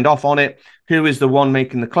signed off on it, who is the one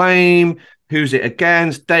making the claim, who's it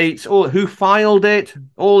against, dates, or who filed it.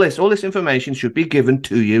 All this information should be given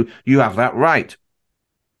to you. You have that right.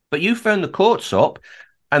 But you phone the courts up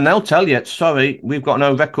and they'll tell you, sorry, we've got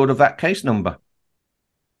no record of that case number.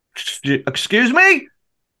 Excuse me?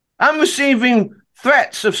 I'm receiving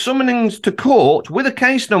threats of summonings to court with a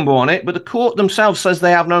case number on it, but the court themselves says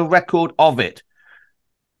they have no record of it.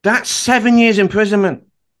 That's 7 years imprisonment.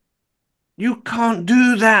 You can't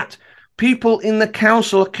do that. People in the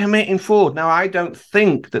council are committing fraud. Now, I don't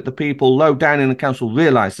think that the people low down in the council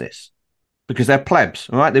realise this because they're plebs,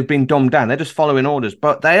 all right? They've been dumbed down. They're just following orders,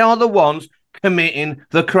 but they are the ones committing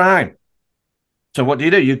the crime. So what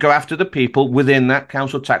do? You go after the people within that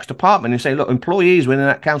council tax department and say, look, employees within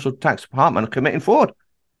that council tax department are committing fraud.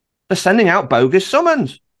 They're sending out bogus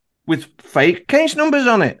summons with fake case numbers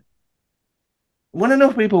on it. When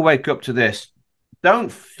enough people wake up to this,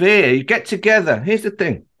 don't fear. You get together. Here's the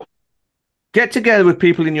thing. Get together with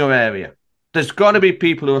people in your area. There's got to be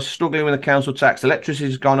people who are struggling with the council tax.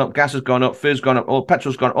 Electricity's gone up, gas has gone up, food's gone up, all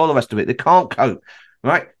petrol's gone up, all the rest of it. They can't cope,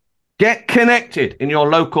 right? Get connected in your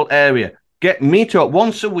local area. Meet up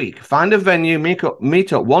once a week. Find a venue, meet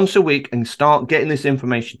up once a week and start getting this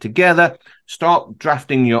information together. Start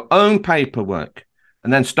drafting your own paperwork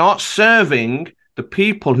and then start serving the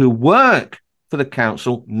people who work for the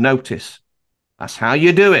council notice. That's how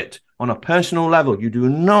you do it. On a personal level, you do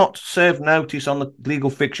not serve notice on the legal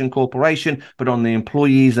fiction corporation, but on the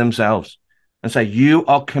employees themselves and say, you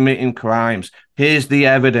are committing crimes. Here's the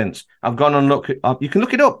evidence. I've gone and looked it up. You can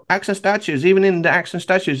look it up. Acts and statutes, even in the Acts and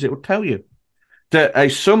statutes, it will tell you that a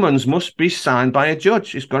summons must be signed by a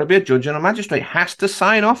judge. It's got to be a judge and a magistrate has to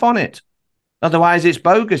sign off on it. Otherwise, it's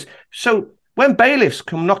bogus. So when bailiffs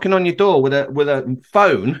come knocking on your door with a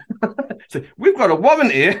phone, say, we've got a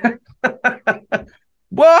warrant here.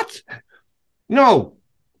 What? No.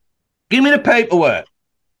 Give me the paperwork.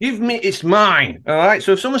 It's mine. All right.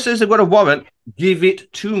 So if someone says they've got a warrant, give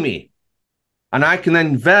it to me. And I can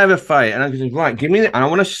then verify it. And I can say, right, give me it. And I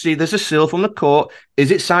want to see there's a seal from the court.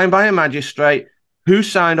 Is it signed by a magistrate? Who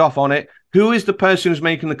signed off on it? Who is the person who's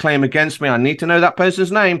making the claim against me? I need to know that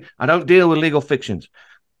person's name. I don't deal with legal fictions.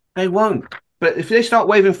 They won't. But if they start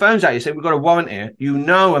waving phones at you, say, we've got a warrant here, you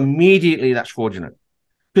know immediately that's fraudulent.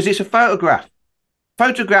 Because it's a photograph.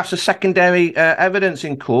 Photographs are secondary evidence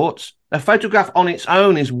in courts. A photograph on its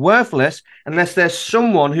own is worthless unless there's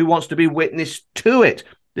someone who wants to be witness to it.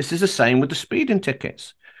 This is the same with the speeding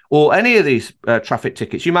tickets or any of these traffic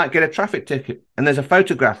tickets. You might get a traffic ticket and there's a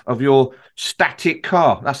photograph of your static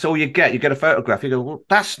car. That's all you get. You get a photograph. You go, well,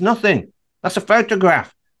 that's nothing. That's a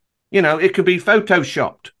photograph. You know, it could be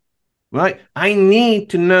photoshopped, right? I need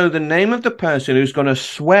to know the name of the person who's going to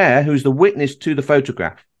swear who's the witness to the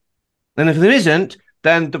photograph. And if there isn't,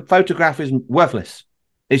 then the photograph is worthless.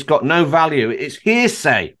 It's got no value. It's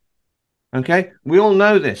hearsay. Okay, we all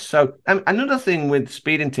know this. So another thing with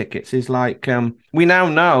speeding tickets is like we now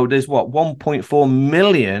know there's 1.4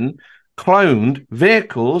 million cloned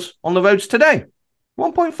vehicles on the roads today.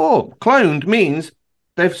 1.4 cloned means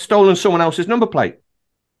they've stolen someone else's number plate.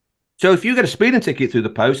 So if you get a speeding ticket through the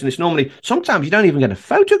post, and it's normally sometimes you don't even get a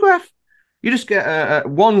photograph. You just get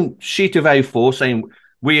one sheet of A4 saying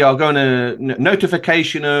we are going to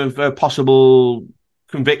notification of possible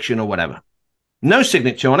conviction or whatever. No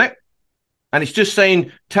signature on it. And it's just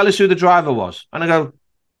saying, tell us who the driver was. And I go,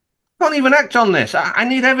 I can't even act on this. I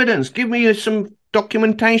need evidence. Give me some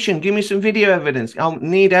documentation. Give me some video evidence. I'll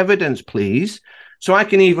need evidence, please, so I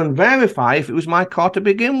can even verify if it was my car to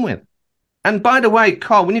begin with. And by the way,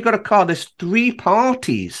 when you've got a car, there's 3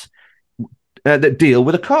 parties that deal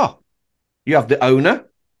with a car. You have the owner,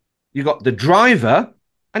 you got the driver,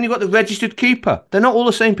 and you've got the registered keeper. They're not all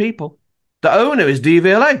the same people. The owner is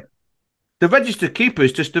DVLA. The registered keeper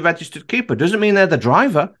is just the registered keeper. Doesn't mean they're the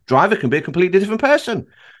driver. Driver can be a completely different person.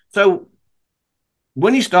 So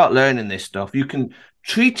when you start learning this stuff, you can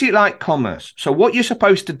treat it like commerce. So what you're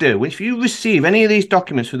supposed to do, if you receive any of these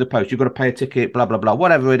documents through the post, you've got to pay a ticket, blah, blah, blah,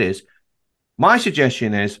 whatever it is. My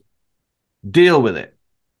suggestion is deal with it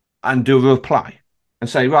and do a reply and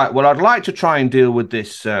say, right, well, I'd like to try and deal with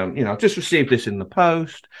this. I've just received this in the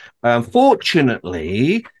post.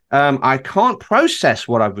 Fortunately, I can't process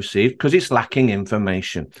what I've received because it's lacking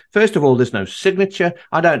information. First of all, there's no signature.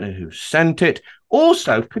 I don't know who sent it.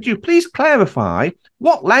 Also, could you please clarify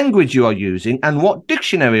what language you are using and what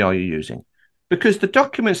dictionary are you using? Because the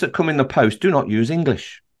documents that come in the post do not use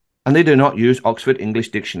English. And they do not use Oxford English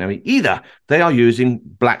Dictionary either. They are using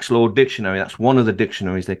Black's Law Dictionary. That's one of the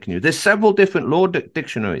dictionaries they can use. There's several different law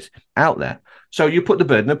dictionaries out there. So you put the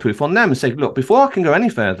burden of proof on them and say, look, before I can go any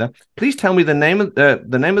further, please tell me the name of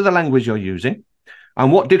the language you're using,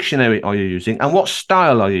 and what dictionary are you using, and what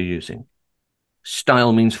style are you using.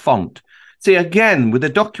 Style means font. See, again, with the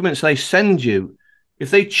documents they send you,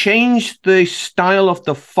 if they change the style of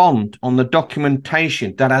the font on the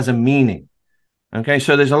documentation, that has a meaning. Okay,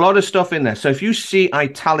 so there's a lot of stuff in there. So if you see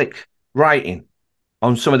italic writing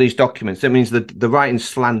on some of these documents, that means that the writing's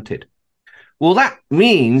slanted. Well, that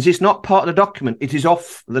means it's not part of the document. It is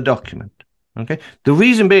off the document. Okay, the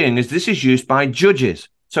reason being is this is used by judges.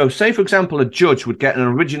 So say, for example, a judge would get an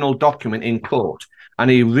original document in court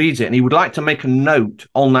and he reads it and he would like to make a note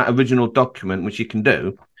on that original document, which he can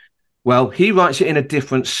do. Well, he writes it in a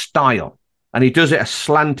different style. And he does it a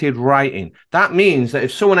slanted writing. That means that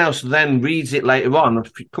if someone else then reads it later on, a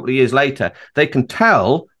couple of years later, they can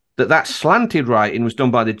tell that that slanted writing was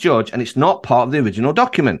done by the judge and it's not part of the original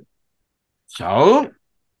document. So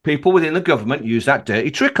people within the government use that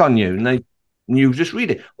dirty trick on you, and you just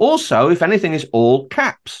read it. Also, if anything, is all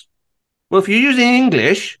caps. Well, if you're using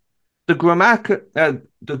English, the grammatic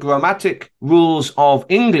rules of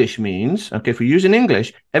English means, okay, if you're using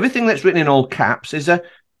English, everything that's written in all caps is an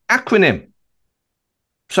acronym.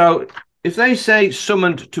 So if they say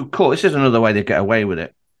summoned to court, this is another way they get away with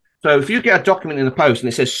it. So if you get a document in the post and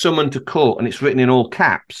it says summoned to court and it's written in all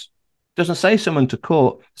caps, it doesn't say summoned to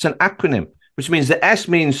court. It's an acronym, which means the S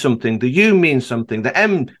means something, the U means something, the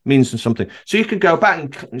M means something. So you could go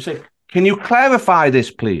back and say, can you clarify this,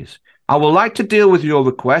 please? I would like to deal with your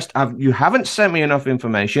request. You haven't sent me enough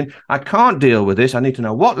information. I can't deal with this. I need to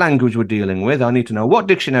know what language we're dealing with. I need to know what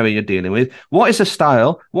dictionary you're dealing with. What is the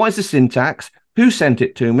style? What is the syntax? Who sent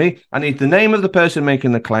it to me? I need the name of the person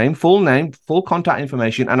making the claim, full name, full contact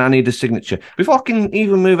information, and I need a signature before I can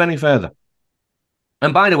even move any further.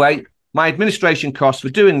 And by the way, my administration cost for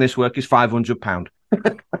doing this work is £500.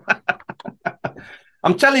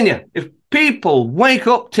 I'm telling you, if people wake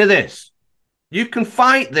up to this, you can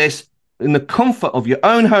fight this in the comfort of your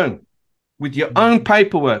own home with your own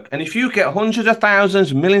paperwork. And if you get hundreds of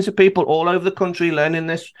thousands, millions of people all over the country learning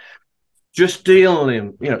this, just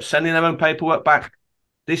dealing, sending their own paperwork back,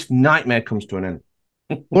 this nightmare comes to an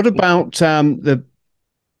end. What about the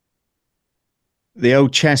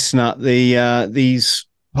old chestnut, these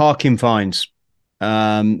parking fines?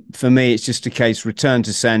 For me, it's just a case, return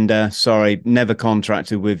to sender. Sorry, never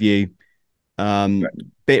contracted with you.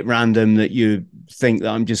 Bit random that you think that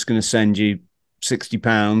I'm just going to send you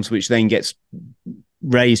 £60, which then gets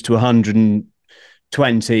raised to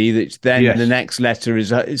 120. That then the next letter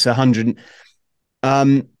is 100.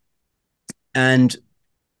 And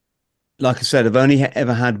like I said, I've only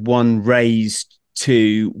ever had one raised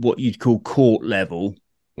to what you'd call court level.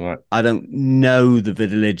 Right. I don't know the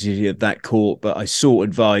validity of that court, but I sought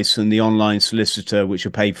advice, and the online solicitor, which I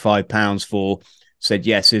paid £5 for, said,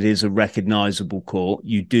 yes, it is a recognisable court.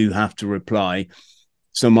 You do have to reply.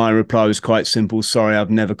 So my reply was quite simple. Sorry,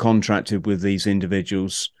 I've never contracted with these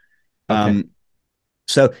individuals. Okay.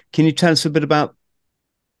 So can you tell us a bit about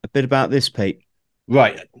this, Pete?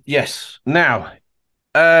 Right. Yes. Now,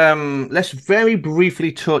 let's very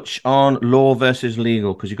briefly touch on law versus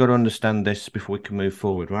legal, because you've got to understand this before we can move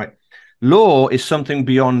forward, right? Law is something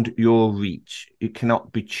beyond your reach. It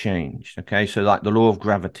cannot be changed, okay? So like the law of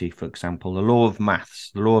gravity, for example, the law of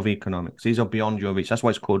maths, the law of economics, these are beyond your reach. That's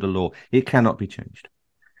why it's called a law. It cannot be changed.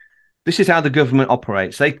 This is how the government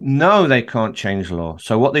operates. They know they can't change law.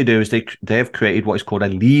 So what they do is they have created what is called a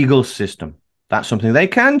legal system. That's something they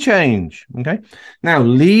can change, okay? Now,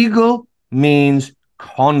 legal means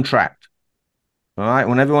contract. All right, I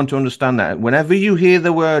want everyone to understand that. Whenever you hear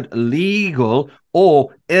the word legal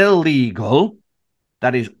or illegal,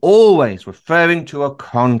 that is always referring to a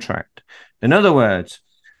contract. In other words,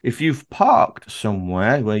 if you've parked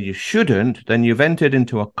somewhere where you shouldn't, then you've entered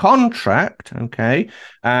into a contract, okay?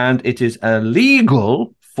 And it is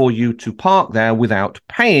illegal for you to park there without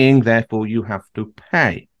paying, therefore you have to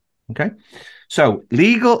pay, okay? So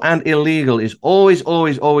legal and illegal is always,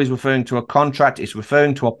 always, always referring to a contract. It's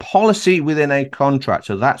referring to a policy within a contract.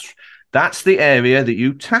 So that's the area that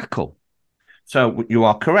you tackle. So you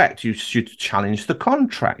are correct. You should challenge the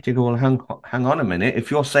contract. You go, well, hang on a minute. If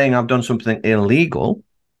you're saying I've done something illegal,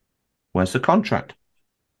 where's the contract?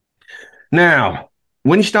 Now,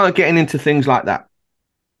 when you start getting into things like that,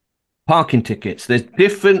 parking tickets, there's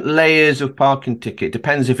different layers of parking ticket.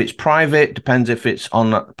 Depends if it's private, depends if it's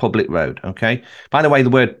on a public road, okay? By the way, the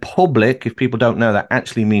word public, if people don't know, that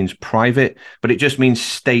actually means private, but it just means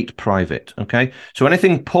state private, okay? So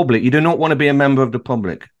anything public, you do not want to be a member of the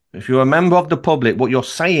public. If you're a member of the public, what you're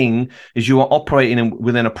saying is you are operating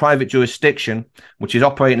within a private jurisdiction, which is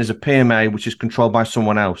operating as a PMA, which is controlled by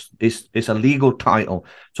someone else. It's a legal title.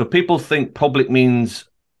 So people think public means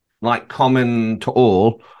like common to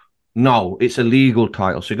all. No, it's a legal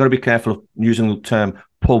title. So you've got to be careful of using the term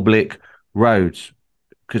public roads,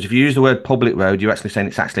 because if you use the word public road, you're actually saying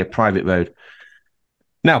it's actually a private road.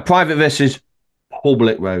 Now, private versus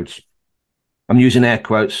public roads. I'm using air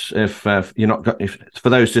quotes if you're not, if for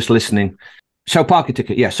those just listening. So parking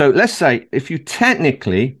ticket, yeah. So let's say if you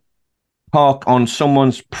technically park on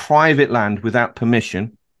someone's private land without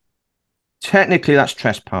permission, technically that's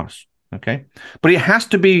trespass, okay? But it has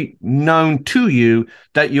to be known to you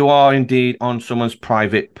that you are indeed on someone's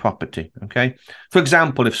private property, okay? For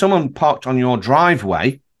example, if someone parked on your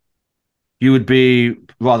driveway, you would be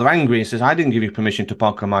rather angry and says, I didn't give you permission to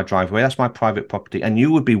park on my driveway. That's my private property. And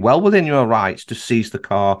you would be well within your rights to seize the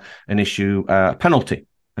car and issue a penalty.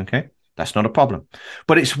 Okay, that's not a problem.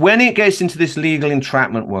 But it's when it gets into this legal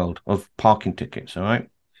entrapment world of parking tickets. All right.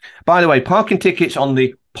 By the way, parking tickets on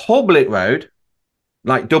the public road,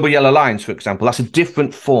 like double yellow lines, for example, that's a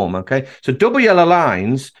different form. Okay. So double yellow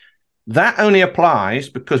lines, that only applies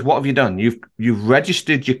because what have you done? You've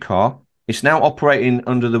registered your car. It's now operating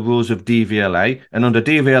under the rules of DVLA, and under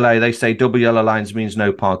DVLA, they say double yellow lines means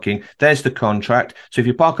no parking. There's the contract. So if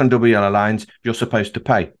you park on double yellow lines, you're supposed to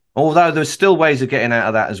pay. Although there's still ways of getting out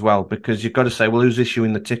of that as well, because you've got to say, well, who's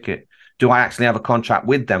issuing the ticket? Do I actually have a contract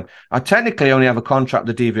with them? I technically only have a contract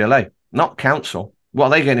with the DVLA, not council. What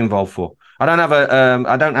are they getting involved for? I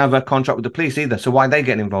don't have a contract with the police either. So why are they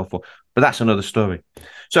getting involved for? But that's another story.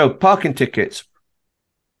 So parking tickets.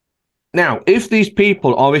 Now, if these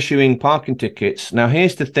people are issuing parking tickets, now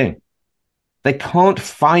here's the thing. They can't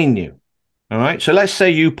fine you, all right? So let's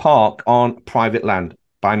say you park on private land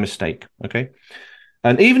by mistake, okay?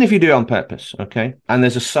 And even if you do it on purpose, okay, and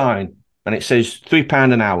there's a sign and it says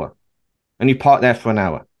 £3 an hour, and you park there for an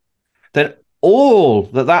hour, then all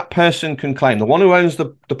that person can claim, the one who owns the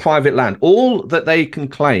private land, all that they can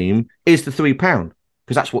claim is the £3,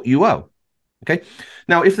 because that's what you owe, okay?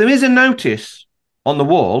 Now, if there is a notice on the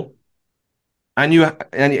wall, and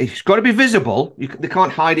it's got to be visible. They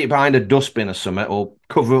can't hide it behind a dustbin or something, or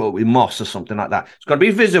cover it up with moss or something like that. It's got to be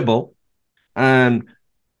visible. So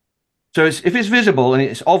if it's visible and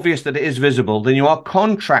it's obvious that it is visible, then you are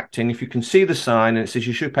contracting. If you can see the sign and it says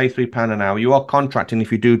you should pay £3 an hour, you are contracting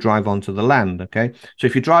if you do drive onto the land, okay? So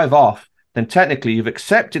if you drive off, then technically you've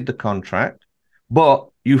accepted the contract, but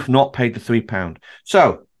you've not paid the £3.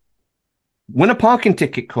 So when a parking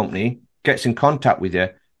ticket company gets in contact with you,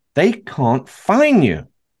 they can't fine you.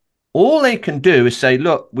 All they can do is say,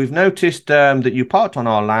 look, we've noticed that you parked on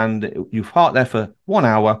our land. You've parked there for 1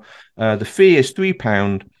 hour. The fee is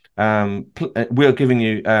 £3. We're giving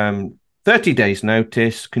you 30 days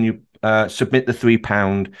notice. Can you submit the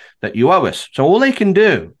 £3 that you owe us? So all they can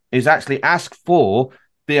do is actually ask for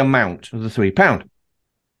the amount of the £3.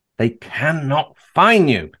 They cannot fine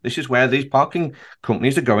you. This is where these parking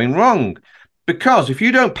companies are going wrong. Because if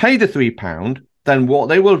you don't pay the £3, then what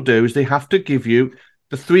they will do is they have to give you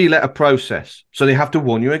the 3-letter process. So they have to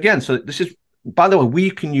warn you again. So this is, by the way, we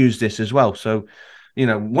can use this as well. So, you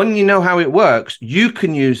know, when you know how it works, you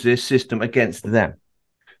can use this system against them.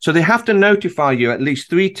 So they have to notify you at least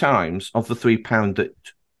 3 times of the £3 that,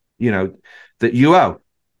 you know, that you owe.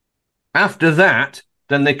 After that,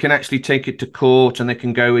 then they can actually take it to court and they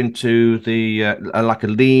can go into the, like a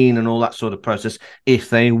lien and all that sort of process if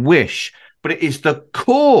they wish. But it is the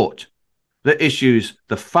court that issues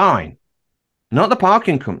the fine, not the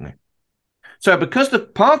parking company. So because the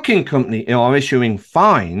parking company are issuing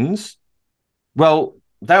fines, well,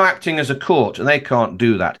 they're acting as a court and they can't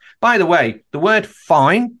do that. By the way, the word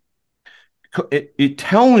fine, it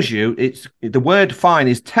tells you, the word fine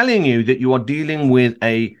is telling you that you are dealing with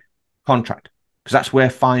a contract, because that's where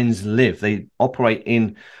fines live. They operate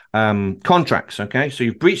in contracts, okay? So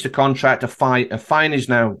you've breached a contract, a fine is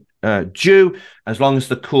now due. As long as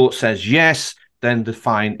the court says yes, then the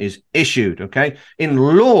fine is issued, okay? In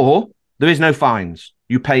law, there is no fines.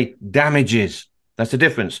 You pay damages. That's the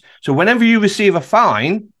difference. So whenever you receive a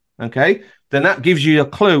fine, okay, then that gives you a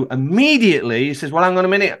clue. Immediately, it says, well, hang on a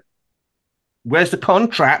minute. Where's the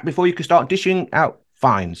contract before you can start dishing out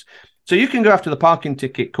fines? So you can go after the parking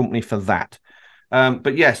ticket company for that.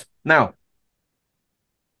 But yes, now,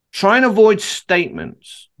 try and avoid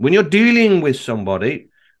statements. When you're dealing with somebody,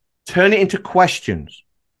 turn it into questions.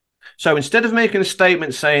 So instead of making a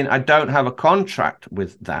statement saying, I don't have a contract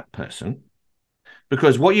with that person,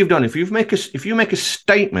 because what you've done, if you make a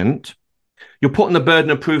statement, you're putting the burden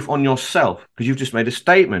of proof on yourself, because you've just made a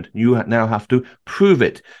statement. You now have to prove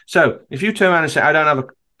it. So if you turn around and say, I don't have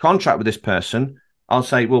contract with this person, I'll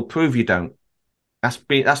say, well, prove you don't. That's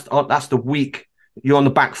the weak. You're on the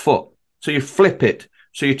back foot. So you flip it.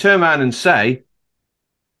 So you turn around and say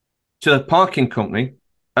to the parking company,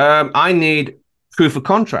 I need proof of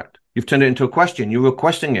contract. You've turned it into a question. You're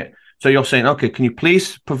requesting it. So you're saying, okay, can you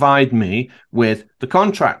please provide me with the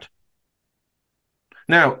contract?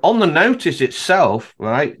 Now, on the notice itself,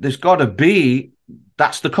 right, there's got to be,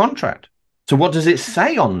 that's the contract. So what does it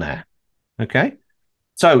say on there? Okay.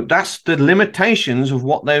 So that's the limitations of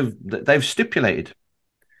what they've stipulated.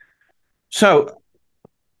 So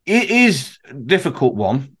it is a difficult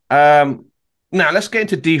one. Now let's get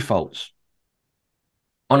into defaults.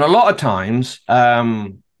 On a lot of times,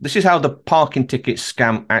 this is how the parking ticket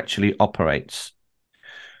scam actually operates.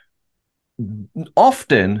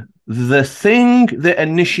 Often, the thing that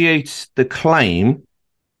initiates the claim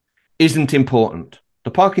isn't important.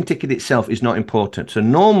 The parking ticket itself is not important. So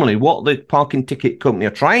normally what the parking ticket company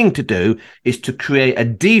are trying to do is to create a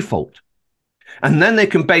default. And then they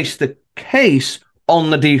can base the case on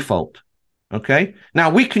the default. Okay. Now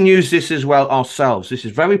we can use this as well ourselves. This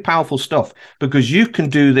is very powerful stuff because you can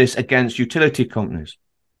do this against utility companies.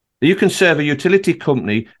 You can serve a utility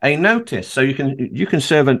company a notice. So you can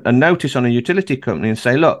serve a notice on a utility company and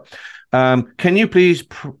say, look, can you please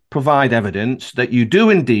provide evidence that you do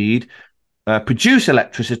indeed produce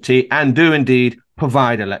electricity and do indeed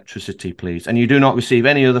provide electricity, please, and you do not receive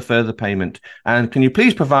any other further payment. And can you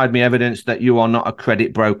please provide me evidence that you are not a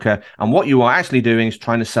credit broker and what you are actually doing is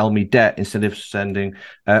trying to sell me debt instead of selling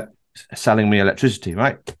me electricity,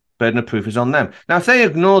 right? Burden of proof is on them. Now, if they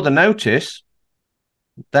ignore the notice,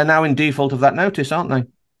 they're now in default of that notice, aren't they?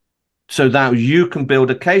 So that you can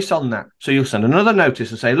build a case on that. So you'll send another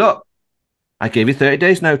notice and say, look, I gave you 30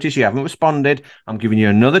 days notice. You haven't responded. I'm giving you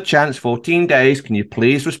another chance, 14 days. Can you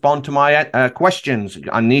please respond to my questions?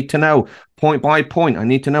 I need to know point by point. I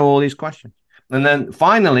need to know all these questions. And then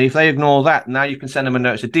finally, if they ignore that, now you can send them a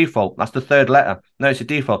notice of default. That's the third letter, notice of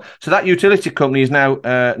default. So that utility company is now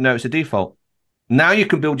notice of default. Now you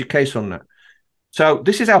can build your case on that. So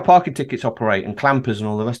this is how parking tickets operate and clampers and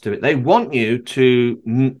all the rest of it. They want you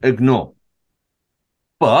to ignore.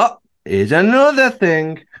 But here's another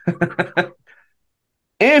thing.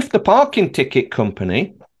 If the parking ticket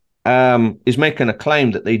company is making a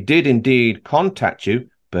claim that they did indeed contact you,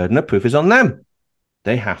 burden of proof is on them.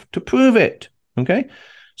 They have to prove it. Okay.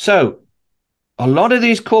 So a lot of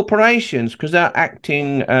these corporations, because they're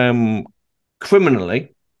acting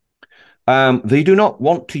criminally, they do not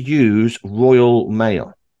want to use Royal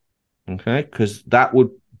Mail. Okay, because that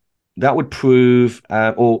would prove,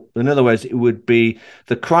 or in other words, it would be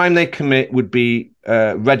the crime they commit would be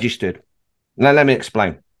registered. Now, let me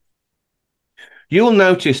explain. You will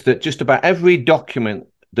notice that just about every document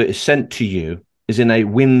that is sent to you is in a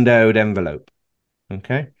windowed envelope.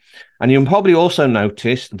 Okay. And you'll probably also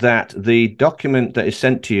notice that the document that is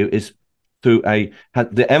sent to you is through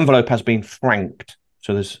the envelope has been franked.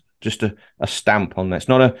 So there's just a stamp on there. It's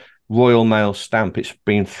not a Royal Mail stamp. It's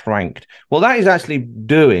been franked. Well, that is actually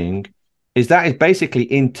that is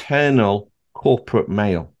basically internal corporate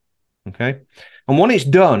mail. Okay. And what it's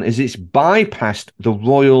done is it's bypassed the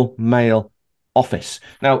Royal Mail office.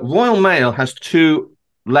 Now, Royal Mail has two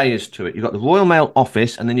layers to it. You've got the Royal Mail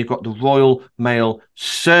office and then you've got the Royal Mail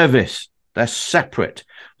service. They're separate.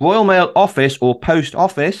 Royal Mail office or post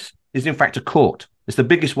office is in fact a court. It's the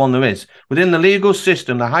biggest one there is. Within the legal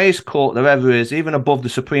system, the highest court there ever is, even above the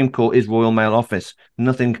Supreme Court, is Royal Mail office.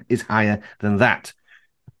 Nothing is higher than that.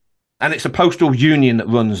 And it's a postal union that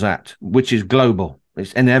runs that, which is global.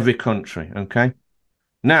 It's in every country, okay?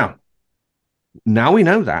 Now we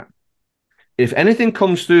know that. If anything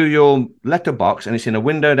comes through your letterbox and it's in a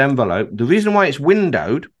windowed envelope, the reason why it's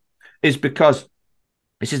windowed is because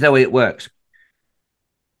this is the way it works.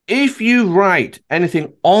 If you write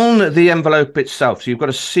anything on the envelope itself, so you've got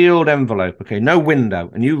a sealed envelope, okay, no window,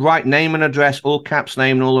 and you write name and address, all caps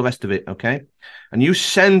name and all the rest of it, okay, and you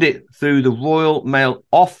send it through the Royal Mail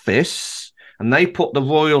office and they put the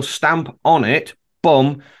royal stamp on it,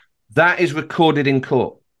 boom, that is recorded in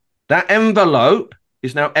court. That envelope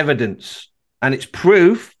is now evidence and it's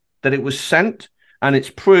proof that it was sent and it's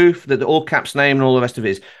proof that the all caps name and all the rest of it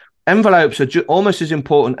is. Envelopes are almost as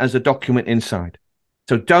important as the document inside.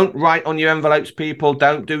 So don't write on your envelopes, people.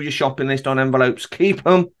 Don't do your shopping list on envelopes. Keep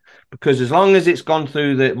them, because as long as it's gone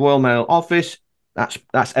through the Royal Mail office, that's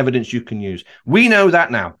evidence you can use. We know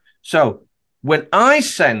that now. So when I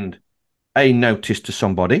send a notice to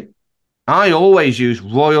somebody, I always use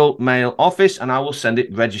Royal Mail office and I will send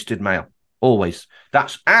it registered mail. Always.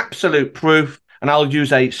 That's absolute proof. And I'll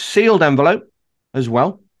use a sealed envelope as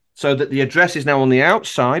well. so that the address is now on the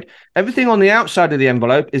outside. Everything on the outside of the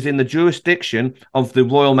envelope is in the jurisdiction of the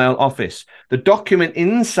Royal Mail Office. The document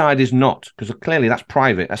inside is not, because clearly that's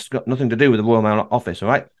private. That's got nothing to do with the Royal Mail Office, all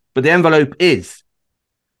right? But the envelope is.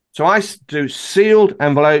 So I do sealed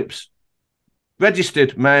envelopes,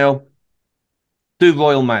 registered mail, do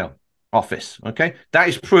Royal Mail Office, okay? That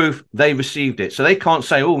is proof they received it. So they can't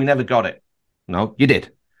say, oh, we never got it. No, you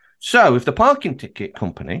did. So if the parking ticket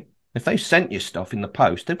company, if they sent you stuff in the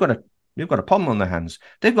post, they've got a problem on their hands.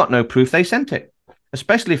 They've got no proof they sent it,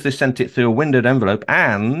 especially if they sent it through a windowed envelope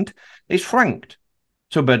and it's franked.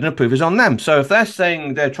 So burden of proof is on them. So if they're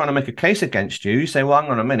saying they're trying to make a case against you, you say, well,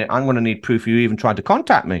 hang on a minute, I'm going to need proof you even tried to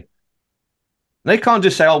contact me. They can't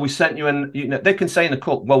just say, oh, we sent you an, you know, they can say in the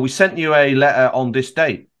court, well, we sent you a letter on this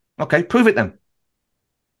date. Okay, prove it then.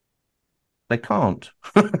 They can't.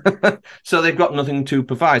 So they've got nothing to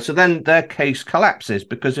provide. So then their case collapses,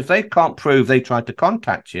 because if they can't prove they tried to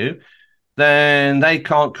contact you, then they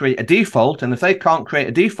can't create a default. And if they can't create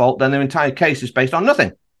a default, then their entire case is based on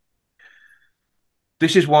nothing.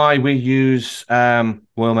 This is why we use Royal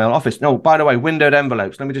Mail Office. No, by the way, windowed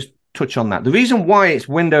envelopes. Let me just touch on that. The reason why it's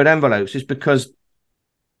windowed envelopes is because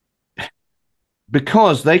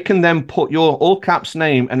they can then put your all caps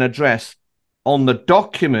name and address on the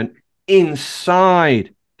document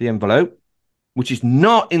inside the envelope, which is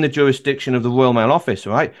not in the jurisdiction of the Royal Mail Office,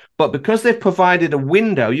 right? But because they've provided a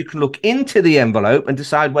window, you can look into the envelope and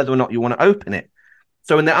decide whether or not you want to open it.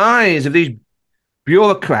 So in the eyes of these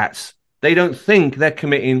bureaucrats, they don't think they're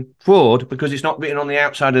committing fraud because it's not written on the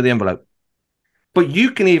outside of the envelope. But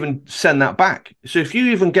you can even send that back. So if you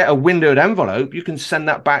even get a windowed envelope, you can send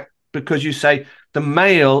that back because you say the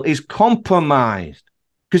mail is compromised.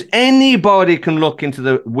 Because anybody can look into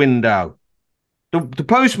the window. The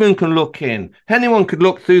postman can look in. Anyone could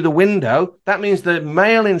look through the window. That means the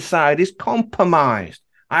mail inside is compromised.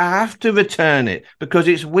 I have to return it because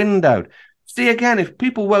it's windowed. See, again, if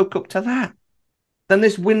people woke up to that, then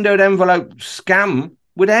this windowed envelope scam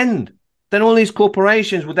would end. Then all these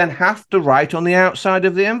corporations would then have to write on the outside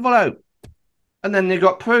of the envelope. And then you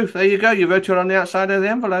got proof. There you go. You wrote it on the outside of the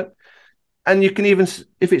envelope. And you can even,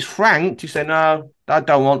 if it's franked, you say, no, I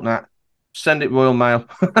don't want that. Send it Royal Mail.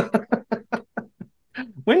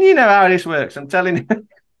 When you know how this works, I'm telling you.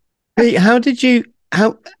 Pete, how did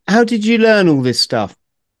you learn all this stuff?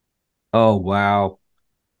 Oh, wow.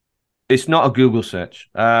 It's not a Google search.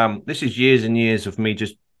 This is years and years of me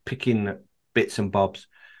just picking bits and bobs.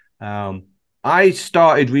 I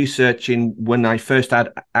started researching when I first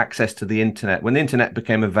had access to the internet, when the internet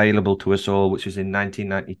became available to us all, which was in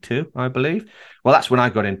 1992, I believe. Well, that's when I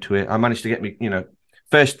got into it. I managed to get me,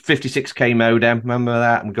 first 56K modem. Remember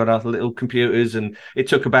that? And we got our little computers, and it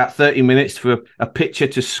took about 30 minutes for a picture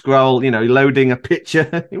to scroll, loading a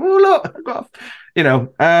picture. Oh, look, I got,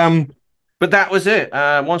 but that was it.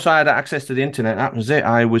 Once I had access to the internet, that was it.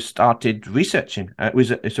 I started researching.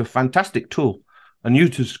 It's a fantastic tool. And you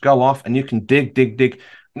just go off and you can dig.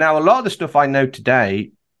 Now, a lot of the stuff I know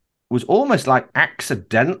today was almost like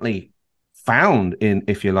accidentally found in,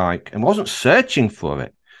 if you like, and wasn't searching for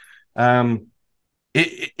it.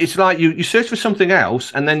 It's like you search for something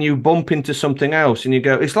else and then you bump into something else and you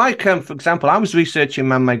go, it's like, for example, I was researching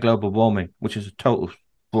man-made global warming, which is a total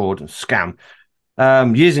fraud and scam,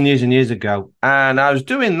 years and years and years ago. And I was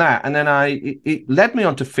doing that. And then it led me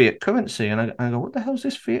onto fiat currency. And I go, what the hell is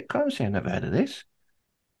this fiat currency? I never heard of this.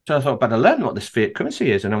 So I thought, I better learn what this fiat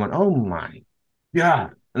currency is. And I went, oh my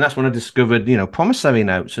God. And that's when I discovered, promissory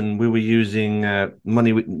notes. And we were using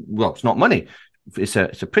money. Well, it's not money. It's a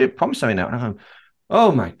promissory note. And I went,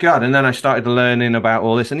 oh my God. And then I started learning about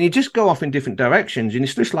all this. And you just go off in different directions. And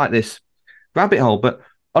it's just like this rabbit hole. But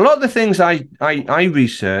a lot of the things I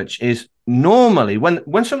research is normally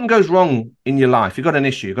when something goes wrong in your life, you've got an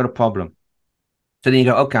issue, you've got a problem. So then you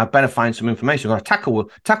go, okay, I better find some information. I've got to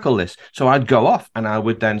tackle this. So I'd go off and I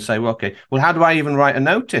would then say, well, okay, well, how do I even write a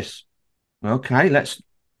notice? Okay, let's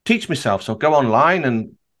teach myself. So go online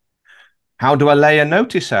and how do I lay a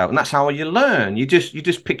notice out? And that's how you learn. You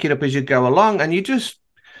just pick it up as you go along, and you just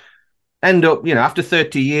end up, after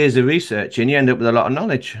 30 years of researching, you end up with a lot of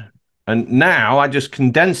knowledge. And now I just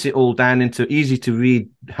condense it all down into easy to read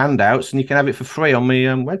handouts, and you can have it for free on my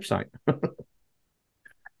website.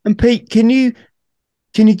 And Pete, can you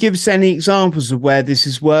give us any examples of where this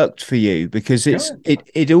has worked for you? Because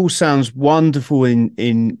it all sounds wonderful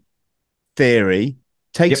in theory.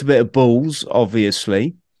 Takes a bit of balls,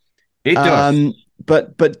 obviously. It does.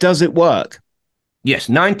 But does it work? Yes,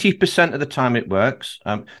 90% of the time it works.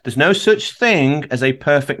 There's no such thing as a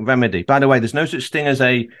perfect remedy. By the way, there's no such thing as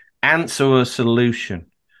a answer or a solution.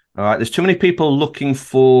 All right. There's too many people looking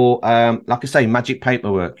for, like I say, magic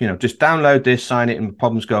paperwork. Just download this, sign it, and the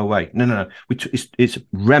problems go away. No. It's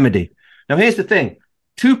remedy. Now, here's the thing: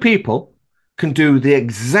 two people can do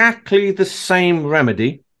exactly the same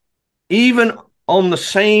remedy, even on the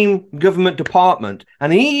same government department,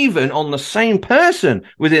 and even on the same person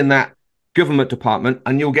within that government department,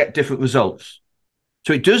 and you'll get different results.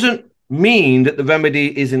 So it doesn't mean that the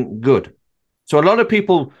remedy isn't good. So a lot of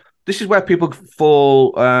people, this is where people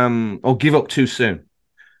fall or give up too soon.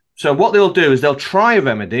 So what they'll do is they'll try a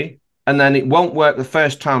remedy and then it won't work the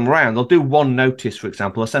first time around. They'll do one notice, for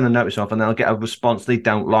example. They'll send a notice off and they'll get a response they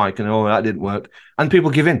don't like. And, oh, that didn't work. And people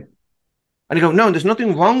give in. And you go, no, there's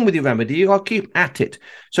nothing wrong with your remedy. You got to keep at it.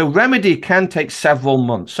 So remedy can take several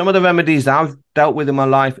months. Some of the remedies I've dealt with in my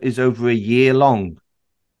life is over a year long.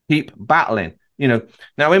 Keep battling.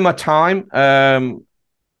 Now in my time,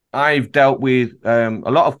 I've dealt with a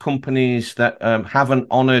lot of companies that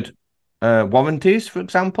haven't honoured warranties, for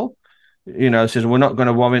example. Says we're not going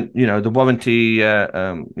to warrant. The warranty.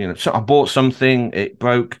 So I bought something, it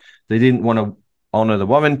broke. They didn't want to honour the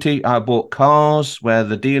warranty. I bought cars where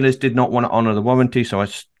the dealers did not want to honour the warranty, so I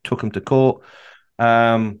took them to court.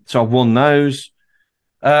 So I won those.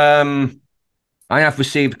 I have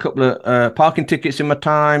received a couple of parking tickets in my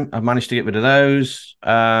time. I've managed to get rid of those.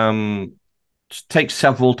 It takes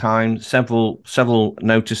several times, several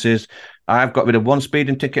notices. I've got rid of one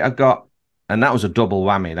speeding ticket I got, and that was a double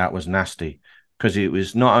whammy. That was nasty because it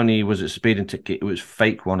was not only was it a speeding ticket, it was a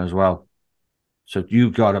fake one as well. So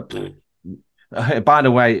you got to. By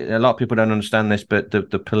the way, a lot of people don't understand this, but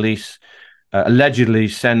the police allegedly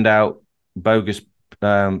send out bogus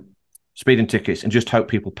speeding tickets and just hope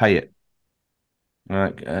people pay it.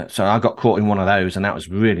 So I got caught in one of those, and that was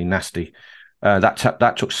really nasty.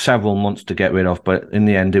 That took several months to get rid of, but in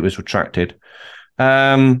the end, it was retracted.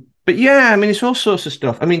 But yeah, I mean, it's all sorts of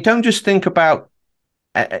stuff. I mean, don't just think about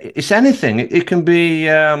it's anything. It can be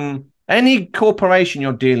any corporation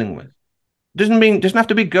you're dealing with. It doesn't have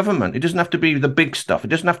to be government. It doesn't have to be the big stuff. It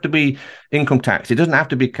doesn't have to be income tax. It doesn't have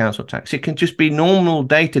to be council tax. It can just be normal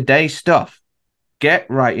day-to-day stuff. Get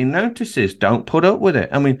writing notices. Don't put up with it.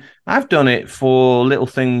 I mean, I've done it for little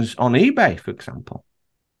things on eBay, for example.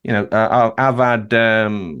 I've had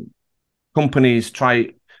companies try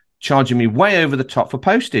charging me way over the top for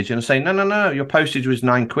postage, and I say, no, your postage was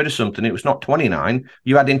 £9 or something. It was not 29.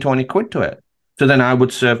 You add in 20 quid to it. So then I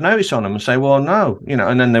would serve notice on them and say, well, no,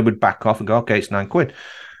 and then they would back off and go, okay, it's £9.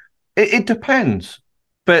 It depends.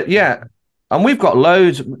 But yeah, and we've got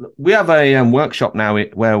loads. We have a workshop now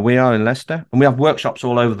where we are in Leicester, and we have workshops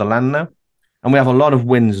all over the land now, and we have a lot of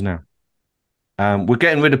wins now. We're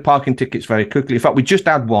getting rid of parking tickets very quickly. In fact, we just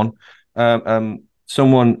had one.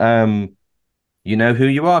 Someone, you know who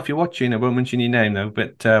you are if you're watching. I won't mention your name though,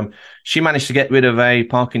 but she managed to get rid of a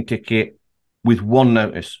parking ticket with one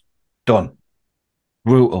notice. Done.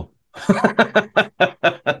 Brutal.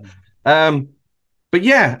 But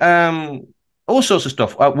yeah, all sorts of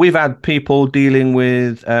stuff. We've had people dealing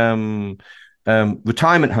with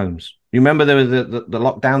retirement homes. You remember there was the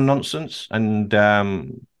lockdown nonsense, and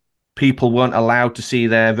people weren't allowed to see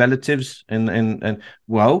their relatives. And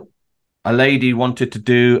well, a lady wanted to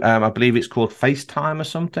do, I believe it's called FaceTime or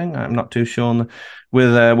something. I'm not too sure.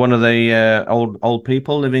 With one of the old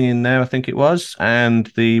people living in there, I think it was, and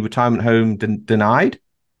the retirement home denied.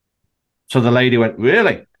 So the lady went,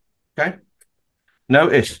 really? Okay.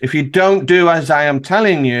 Notice, if you don't do as I am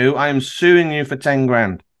telling you, I am suing you for 10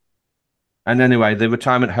 grand. And anyway, the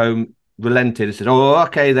retirement home relented and said, oh,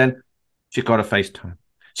 okay, then she got a FaceTime.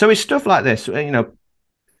 So it's stuff like this,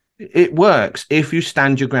 it works if you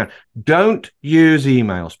stand your ground. Don't use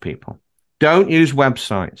emails, people. Don't use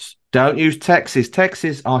websites. Don't use texts.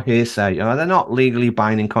 Texts are hearsay. They're not legally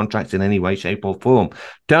binding contracts in any way, shape, or form.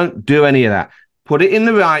 Don't do any of that. Put it in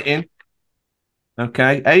the writing.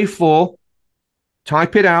 Okay, A4.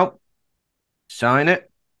 Type it out. Sign it.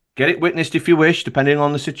 Get it witnessed if you wish, depending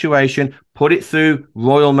on the situation. Put it through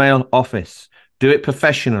Royal Mail office. Do it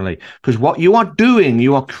professionally. Because what you are doing,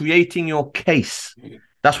 you are creating your case.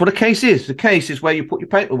 That's what a case is. The case is where you put your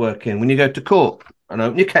paperwork in when you go to court and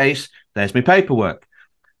open your case. There's my paperwork.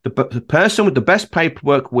 The person with the best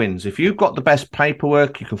paperwork wins. If you've got the best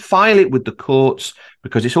paperwork, you can file it with the courts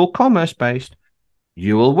because it's all commerce-based.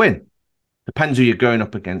 You will win. Depends who you're going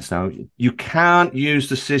up against now. You can't use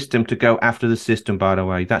the system to go after the system, by the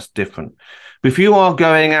way. That's different. But if you are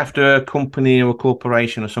going after a company or a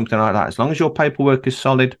corporation or something like that, as long as your paperwork is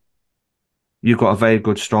solid, you've got a very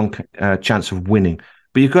good, strong chance of winning.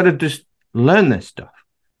 But you've got to just learn this stuff.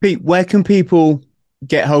 Pete, where can people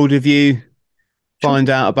get hold of you, find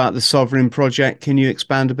out about the Sovereign Project? Can you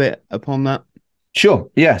expand a bit upon that? Sure.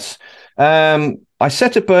 Yes. I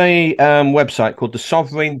set up a website called the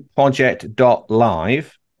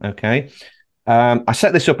sovereignproject.live. Okay. I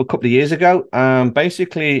set this up a couple of years ago.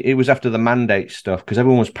 Basically, it was after the mandate stuff because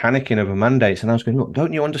everyone was panicking over mandates. And I was going, look,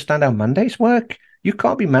 don't you understand how mandates work? You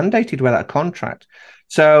can't be mandated without a contract.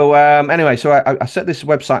 So anyway, so I set this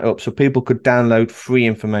website up so people could download free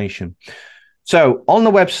information. So on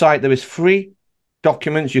the website, there is free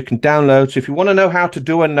documents you can download. So if you want to know how to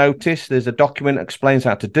do a notice, there's a document that explains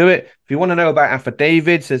how to do it. If you want to know about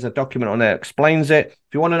affidavits, there's a document on there that explains it.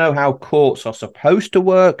 If you want to know how courts are supposed to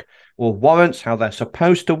work, or warrants, how they're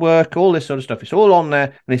supposed to work, all this sort of stuff, it's all on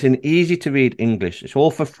there, and it's in easy to read English. It's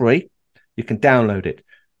all for free. You can download it.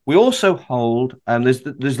 We also hold,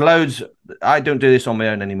 there's loads. I don't do this on my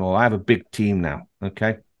own anymore. I have a big team now.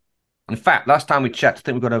 Okay. In fact, last time we checked, I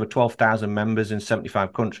think we've got over 12,000 members in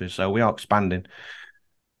 75 countries. So we are expanding.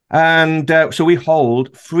 And so we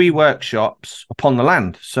hold free workshops upon the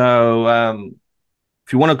land. So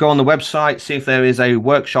if you want to go on the website, see if there is a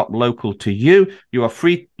workshop local to you, you are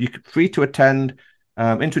free. You're free to attend,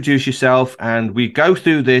 introduce yourself. And we go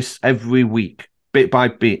through this every week, bit by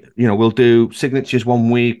bit. You know, we'll do signatures one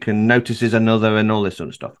week and notices another and all this sort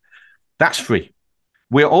of stuff. That's free.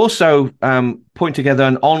 We're also putting together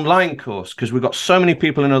an online course because we've got so many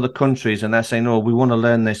people in other countries and they're saying, oh, we want to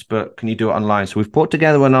learn this, but can you do it online? So we've put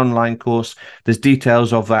together an online course. There's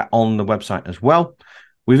details of that on the website as well.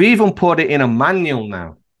 We've even put it in a manual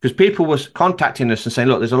now because people were contacting us and saying,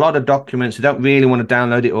 look, there's a lot of documents. I don't really want to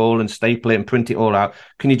download it all and staple it and print it all out.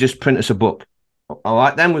 Can you just print us a book? All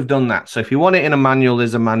right, then we've done that. So if you want it in a manual,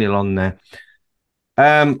 there's a manual on there.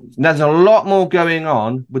 There's a lot more going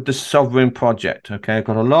on with the Sovereign Project. Okay, I've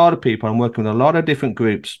got a lot of people. I'm working with a lot of different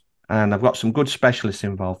groups, and I've got some good specialists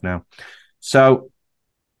involved now. So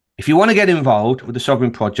if you want to get involved with the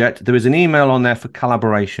Sovereign Project, there is an email on there for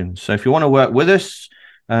collaboration. So if you want to work with us,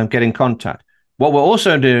 get in contact. What we're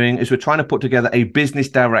also doing is we're trying to put together a business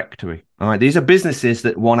directory. All right, these are businesses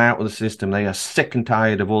that want out of the system. They are sick and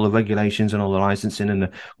tired of all the regulations and all the licensing and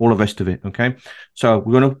all the rest of it. Okay, so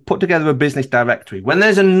we're going to put together a business directory. When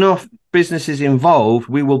there's enough businesses involved,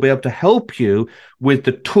 we will be able to help you with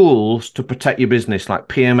the tools to protect your business, like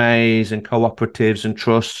PMAs and cooperatives and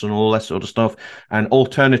trusts and all that sort of stuff, and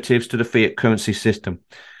alternatives to the fiat currency system.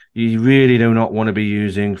 You really do not want to be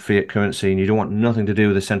using fiat currency, and you don't want nothing to do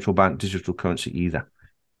with the central bank digital currency either.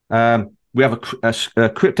 We have a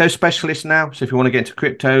crypto specialist now. So if you want to get into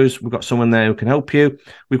cryptos, we've got someone there who can help you.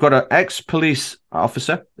 We've got an ex-police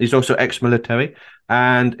officer. He's also ex-military.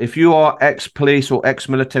 And if you are ex-police or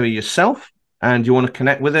ex-military yourself and you want to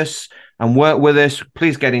connect with us and work with us,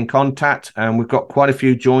 please get in contact. We've got quite a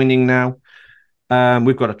few joining now.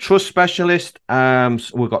 We've got a trust specialist. So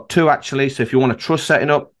we've got two, actually. So if you want a trust setting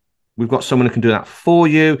up, we've got someone who can do that for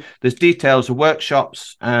you. There's details of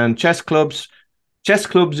workshops and chess clubs. Chess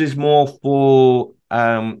clubs is more for,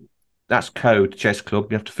 that's code, chess club.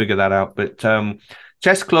 You have to figure that out. But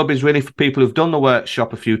chess club is really for people who've done the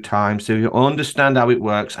workshop a few times, so you understand how it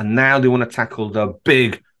works, and now they want to tackle the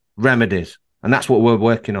big remedies. And that's what we're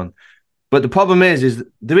working on. But the problem is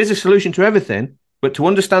there is a solution to everything, but to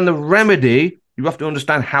understand the remedy, you have to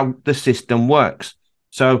understand how the system works.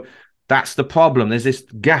 So that's the problem. There's this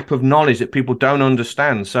gap of knowledge that people don't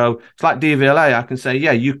understand. So it's like DVLA. I can say,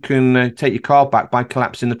 yeah, you can take your car back by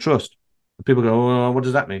collapsing the trust. People go, oh, what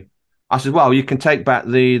does that mean? I said, well, you can take back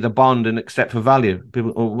the bond and accept for value.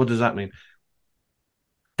 People, oh, what does that mean?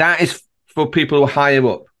 That is for people who are higher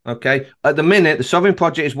up. Okay. At the minute, the Sovereign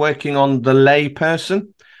Project is working on the lay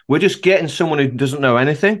person. We're just getting someone who doesn't know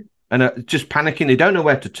anything and are just panicking. They don't know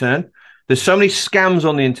where to turn. There's so many scams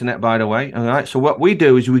on the internet, by the way. All right. So what we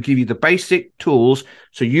do is we give you the basic tools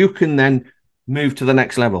so you can then move to the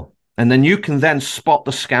next level. And then you can then spot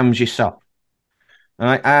the scams yourself. All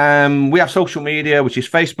right. We have social media, which is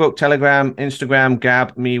Facebook, Telegram, Instagram,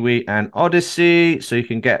 Gab, MeWe, and Odyssey. So you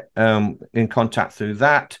can get in contact through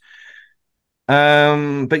that.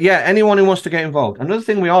 But yeah, anyone who wants to get involved. Another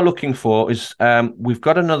thing we are looking for is we've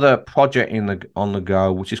got another project on the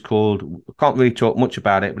go, which is called, I can't really talk much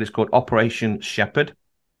about it, but it's called Operation Shepherd.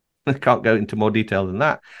 I can't go into more detail than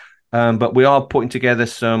that. But we are putting together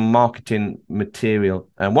some marketing material.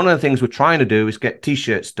 And one of the things we're trying to do is get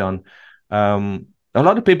T-shirts done. A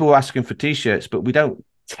lot of people are asking for T-shirts, but we don't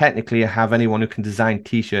technically have anyone who can design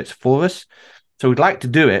T-shirts for us. So we'd like to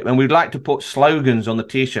do it, and we'd like to put slogans on the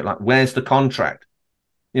T-shirt, like "Where's the contract?"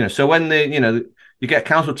 You know, so when you get a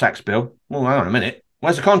council tax bill, well, hang on a minute,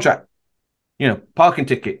 where's the contract? You know, parking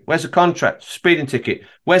ticket, where's the contract? Speeding ticket,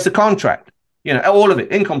 where's the contract? You know, all of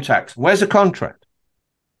it, income tax, where's the contract?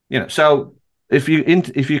 You know, so if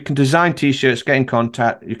you can design t-shirts, get in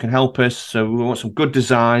contact. You can help us. So we want some good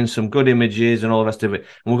designs, some good images, and all the rest of it.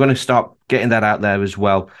 And we're going to start getting that out there as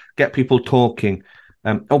well. Get people talking.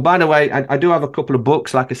 Oh, by the way, I do have a couple of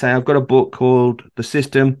books. Like I say, I've got a book called The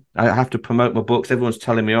System. I have to promote my books. Everyone's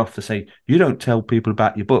telling me off to say, you don't tell people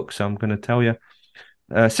about your book. So I'm going to tell you.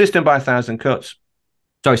 System by 1,000 Cuts.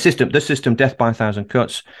 Sorry, The System, Death by 1,000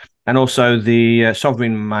 Cuts. And also the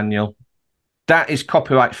Sovereign Manual. That is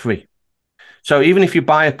copyright free. So even if you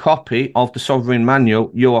buy a copy of the Sovereign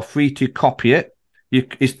Manual, you are free to copy it.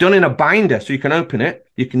 It's done in a binder, so you can open it.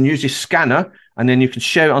 You can use your scanner, and then you can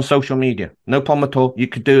share it on social media. No problem at all. You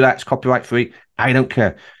could do that. It's copyright free. I don't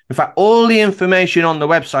care. In fact, all the information on the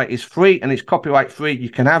website is free, and it's copyright free. You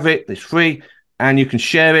can have it. It's free, and you can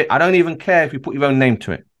share it. I don't even care if you put your own name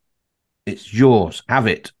to it. It's yours. Have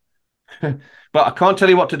it. But I can't tell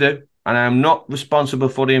you what to do, and I am not responsible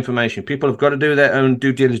for the information. People have got to do their own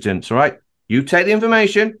due diligence, all right? You take the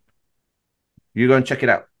information, you go and check it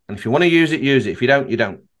out. And if you want to use it, use it. If you don't, you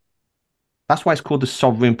don't. That's why it's called the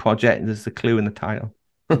Sovereign Project. There's the clue in the title.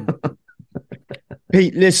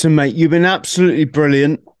 Pete, listen, mate, you've been absolutely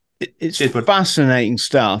brilliant. It's fascinating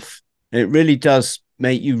stuff. It really does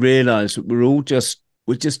make you realise that we're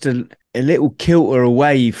just a little kilter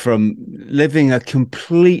away from living a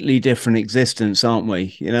completely different existence, aren't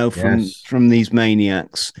we? You know, from these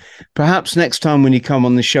maniacs. Perhaps next time when you come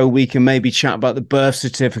on the show, we can maybe chat about the birth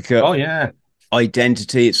certificate. Oh, yeah.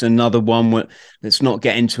 Identity. It's another one. Let's not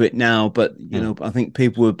get into it now, but you know, I think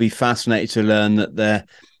people would be fascinated to learn that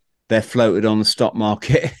they're floated on the stock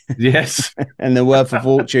market. Yes. And they're worth a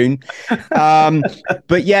fortune.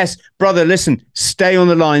 But yes, brother, listen, stay on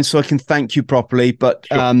the line so I can thank you properly. But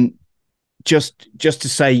sure. Just to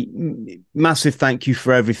say massive thank you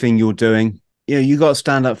for everything you're doing. You know, you got to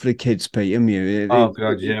stand up for the kids, Pete, haven't you? Oh,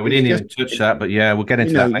 God, yeah. We didn't even touch that, but yeah, we'll get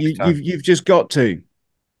into that next time. You've just got to.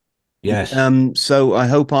 Yes. So I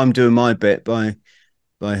hope I'm doing my bit by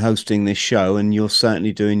hosting this show, and you're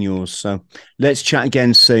certainly doing yours. So let's chat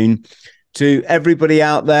again soon. To everybody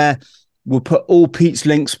out there, we'll put all Pete's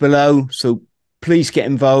links below. So please get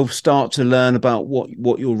involved, start to learn about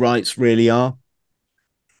what your rights really are.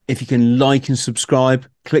 If you can like and subscribe,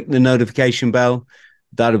 click the notification bell.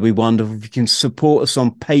 That'll be wonderful. If you can support us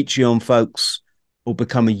on Patreon, folks, or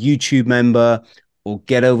become a YouTube member, or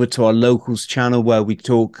get over to our locals channel where we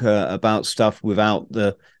talk about stuff without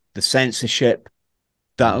the censorship.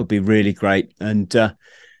 That would be really great. And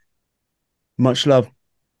much love.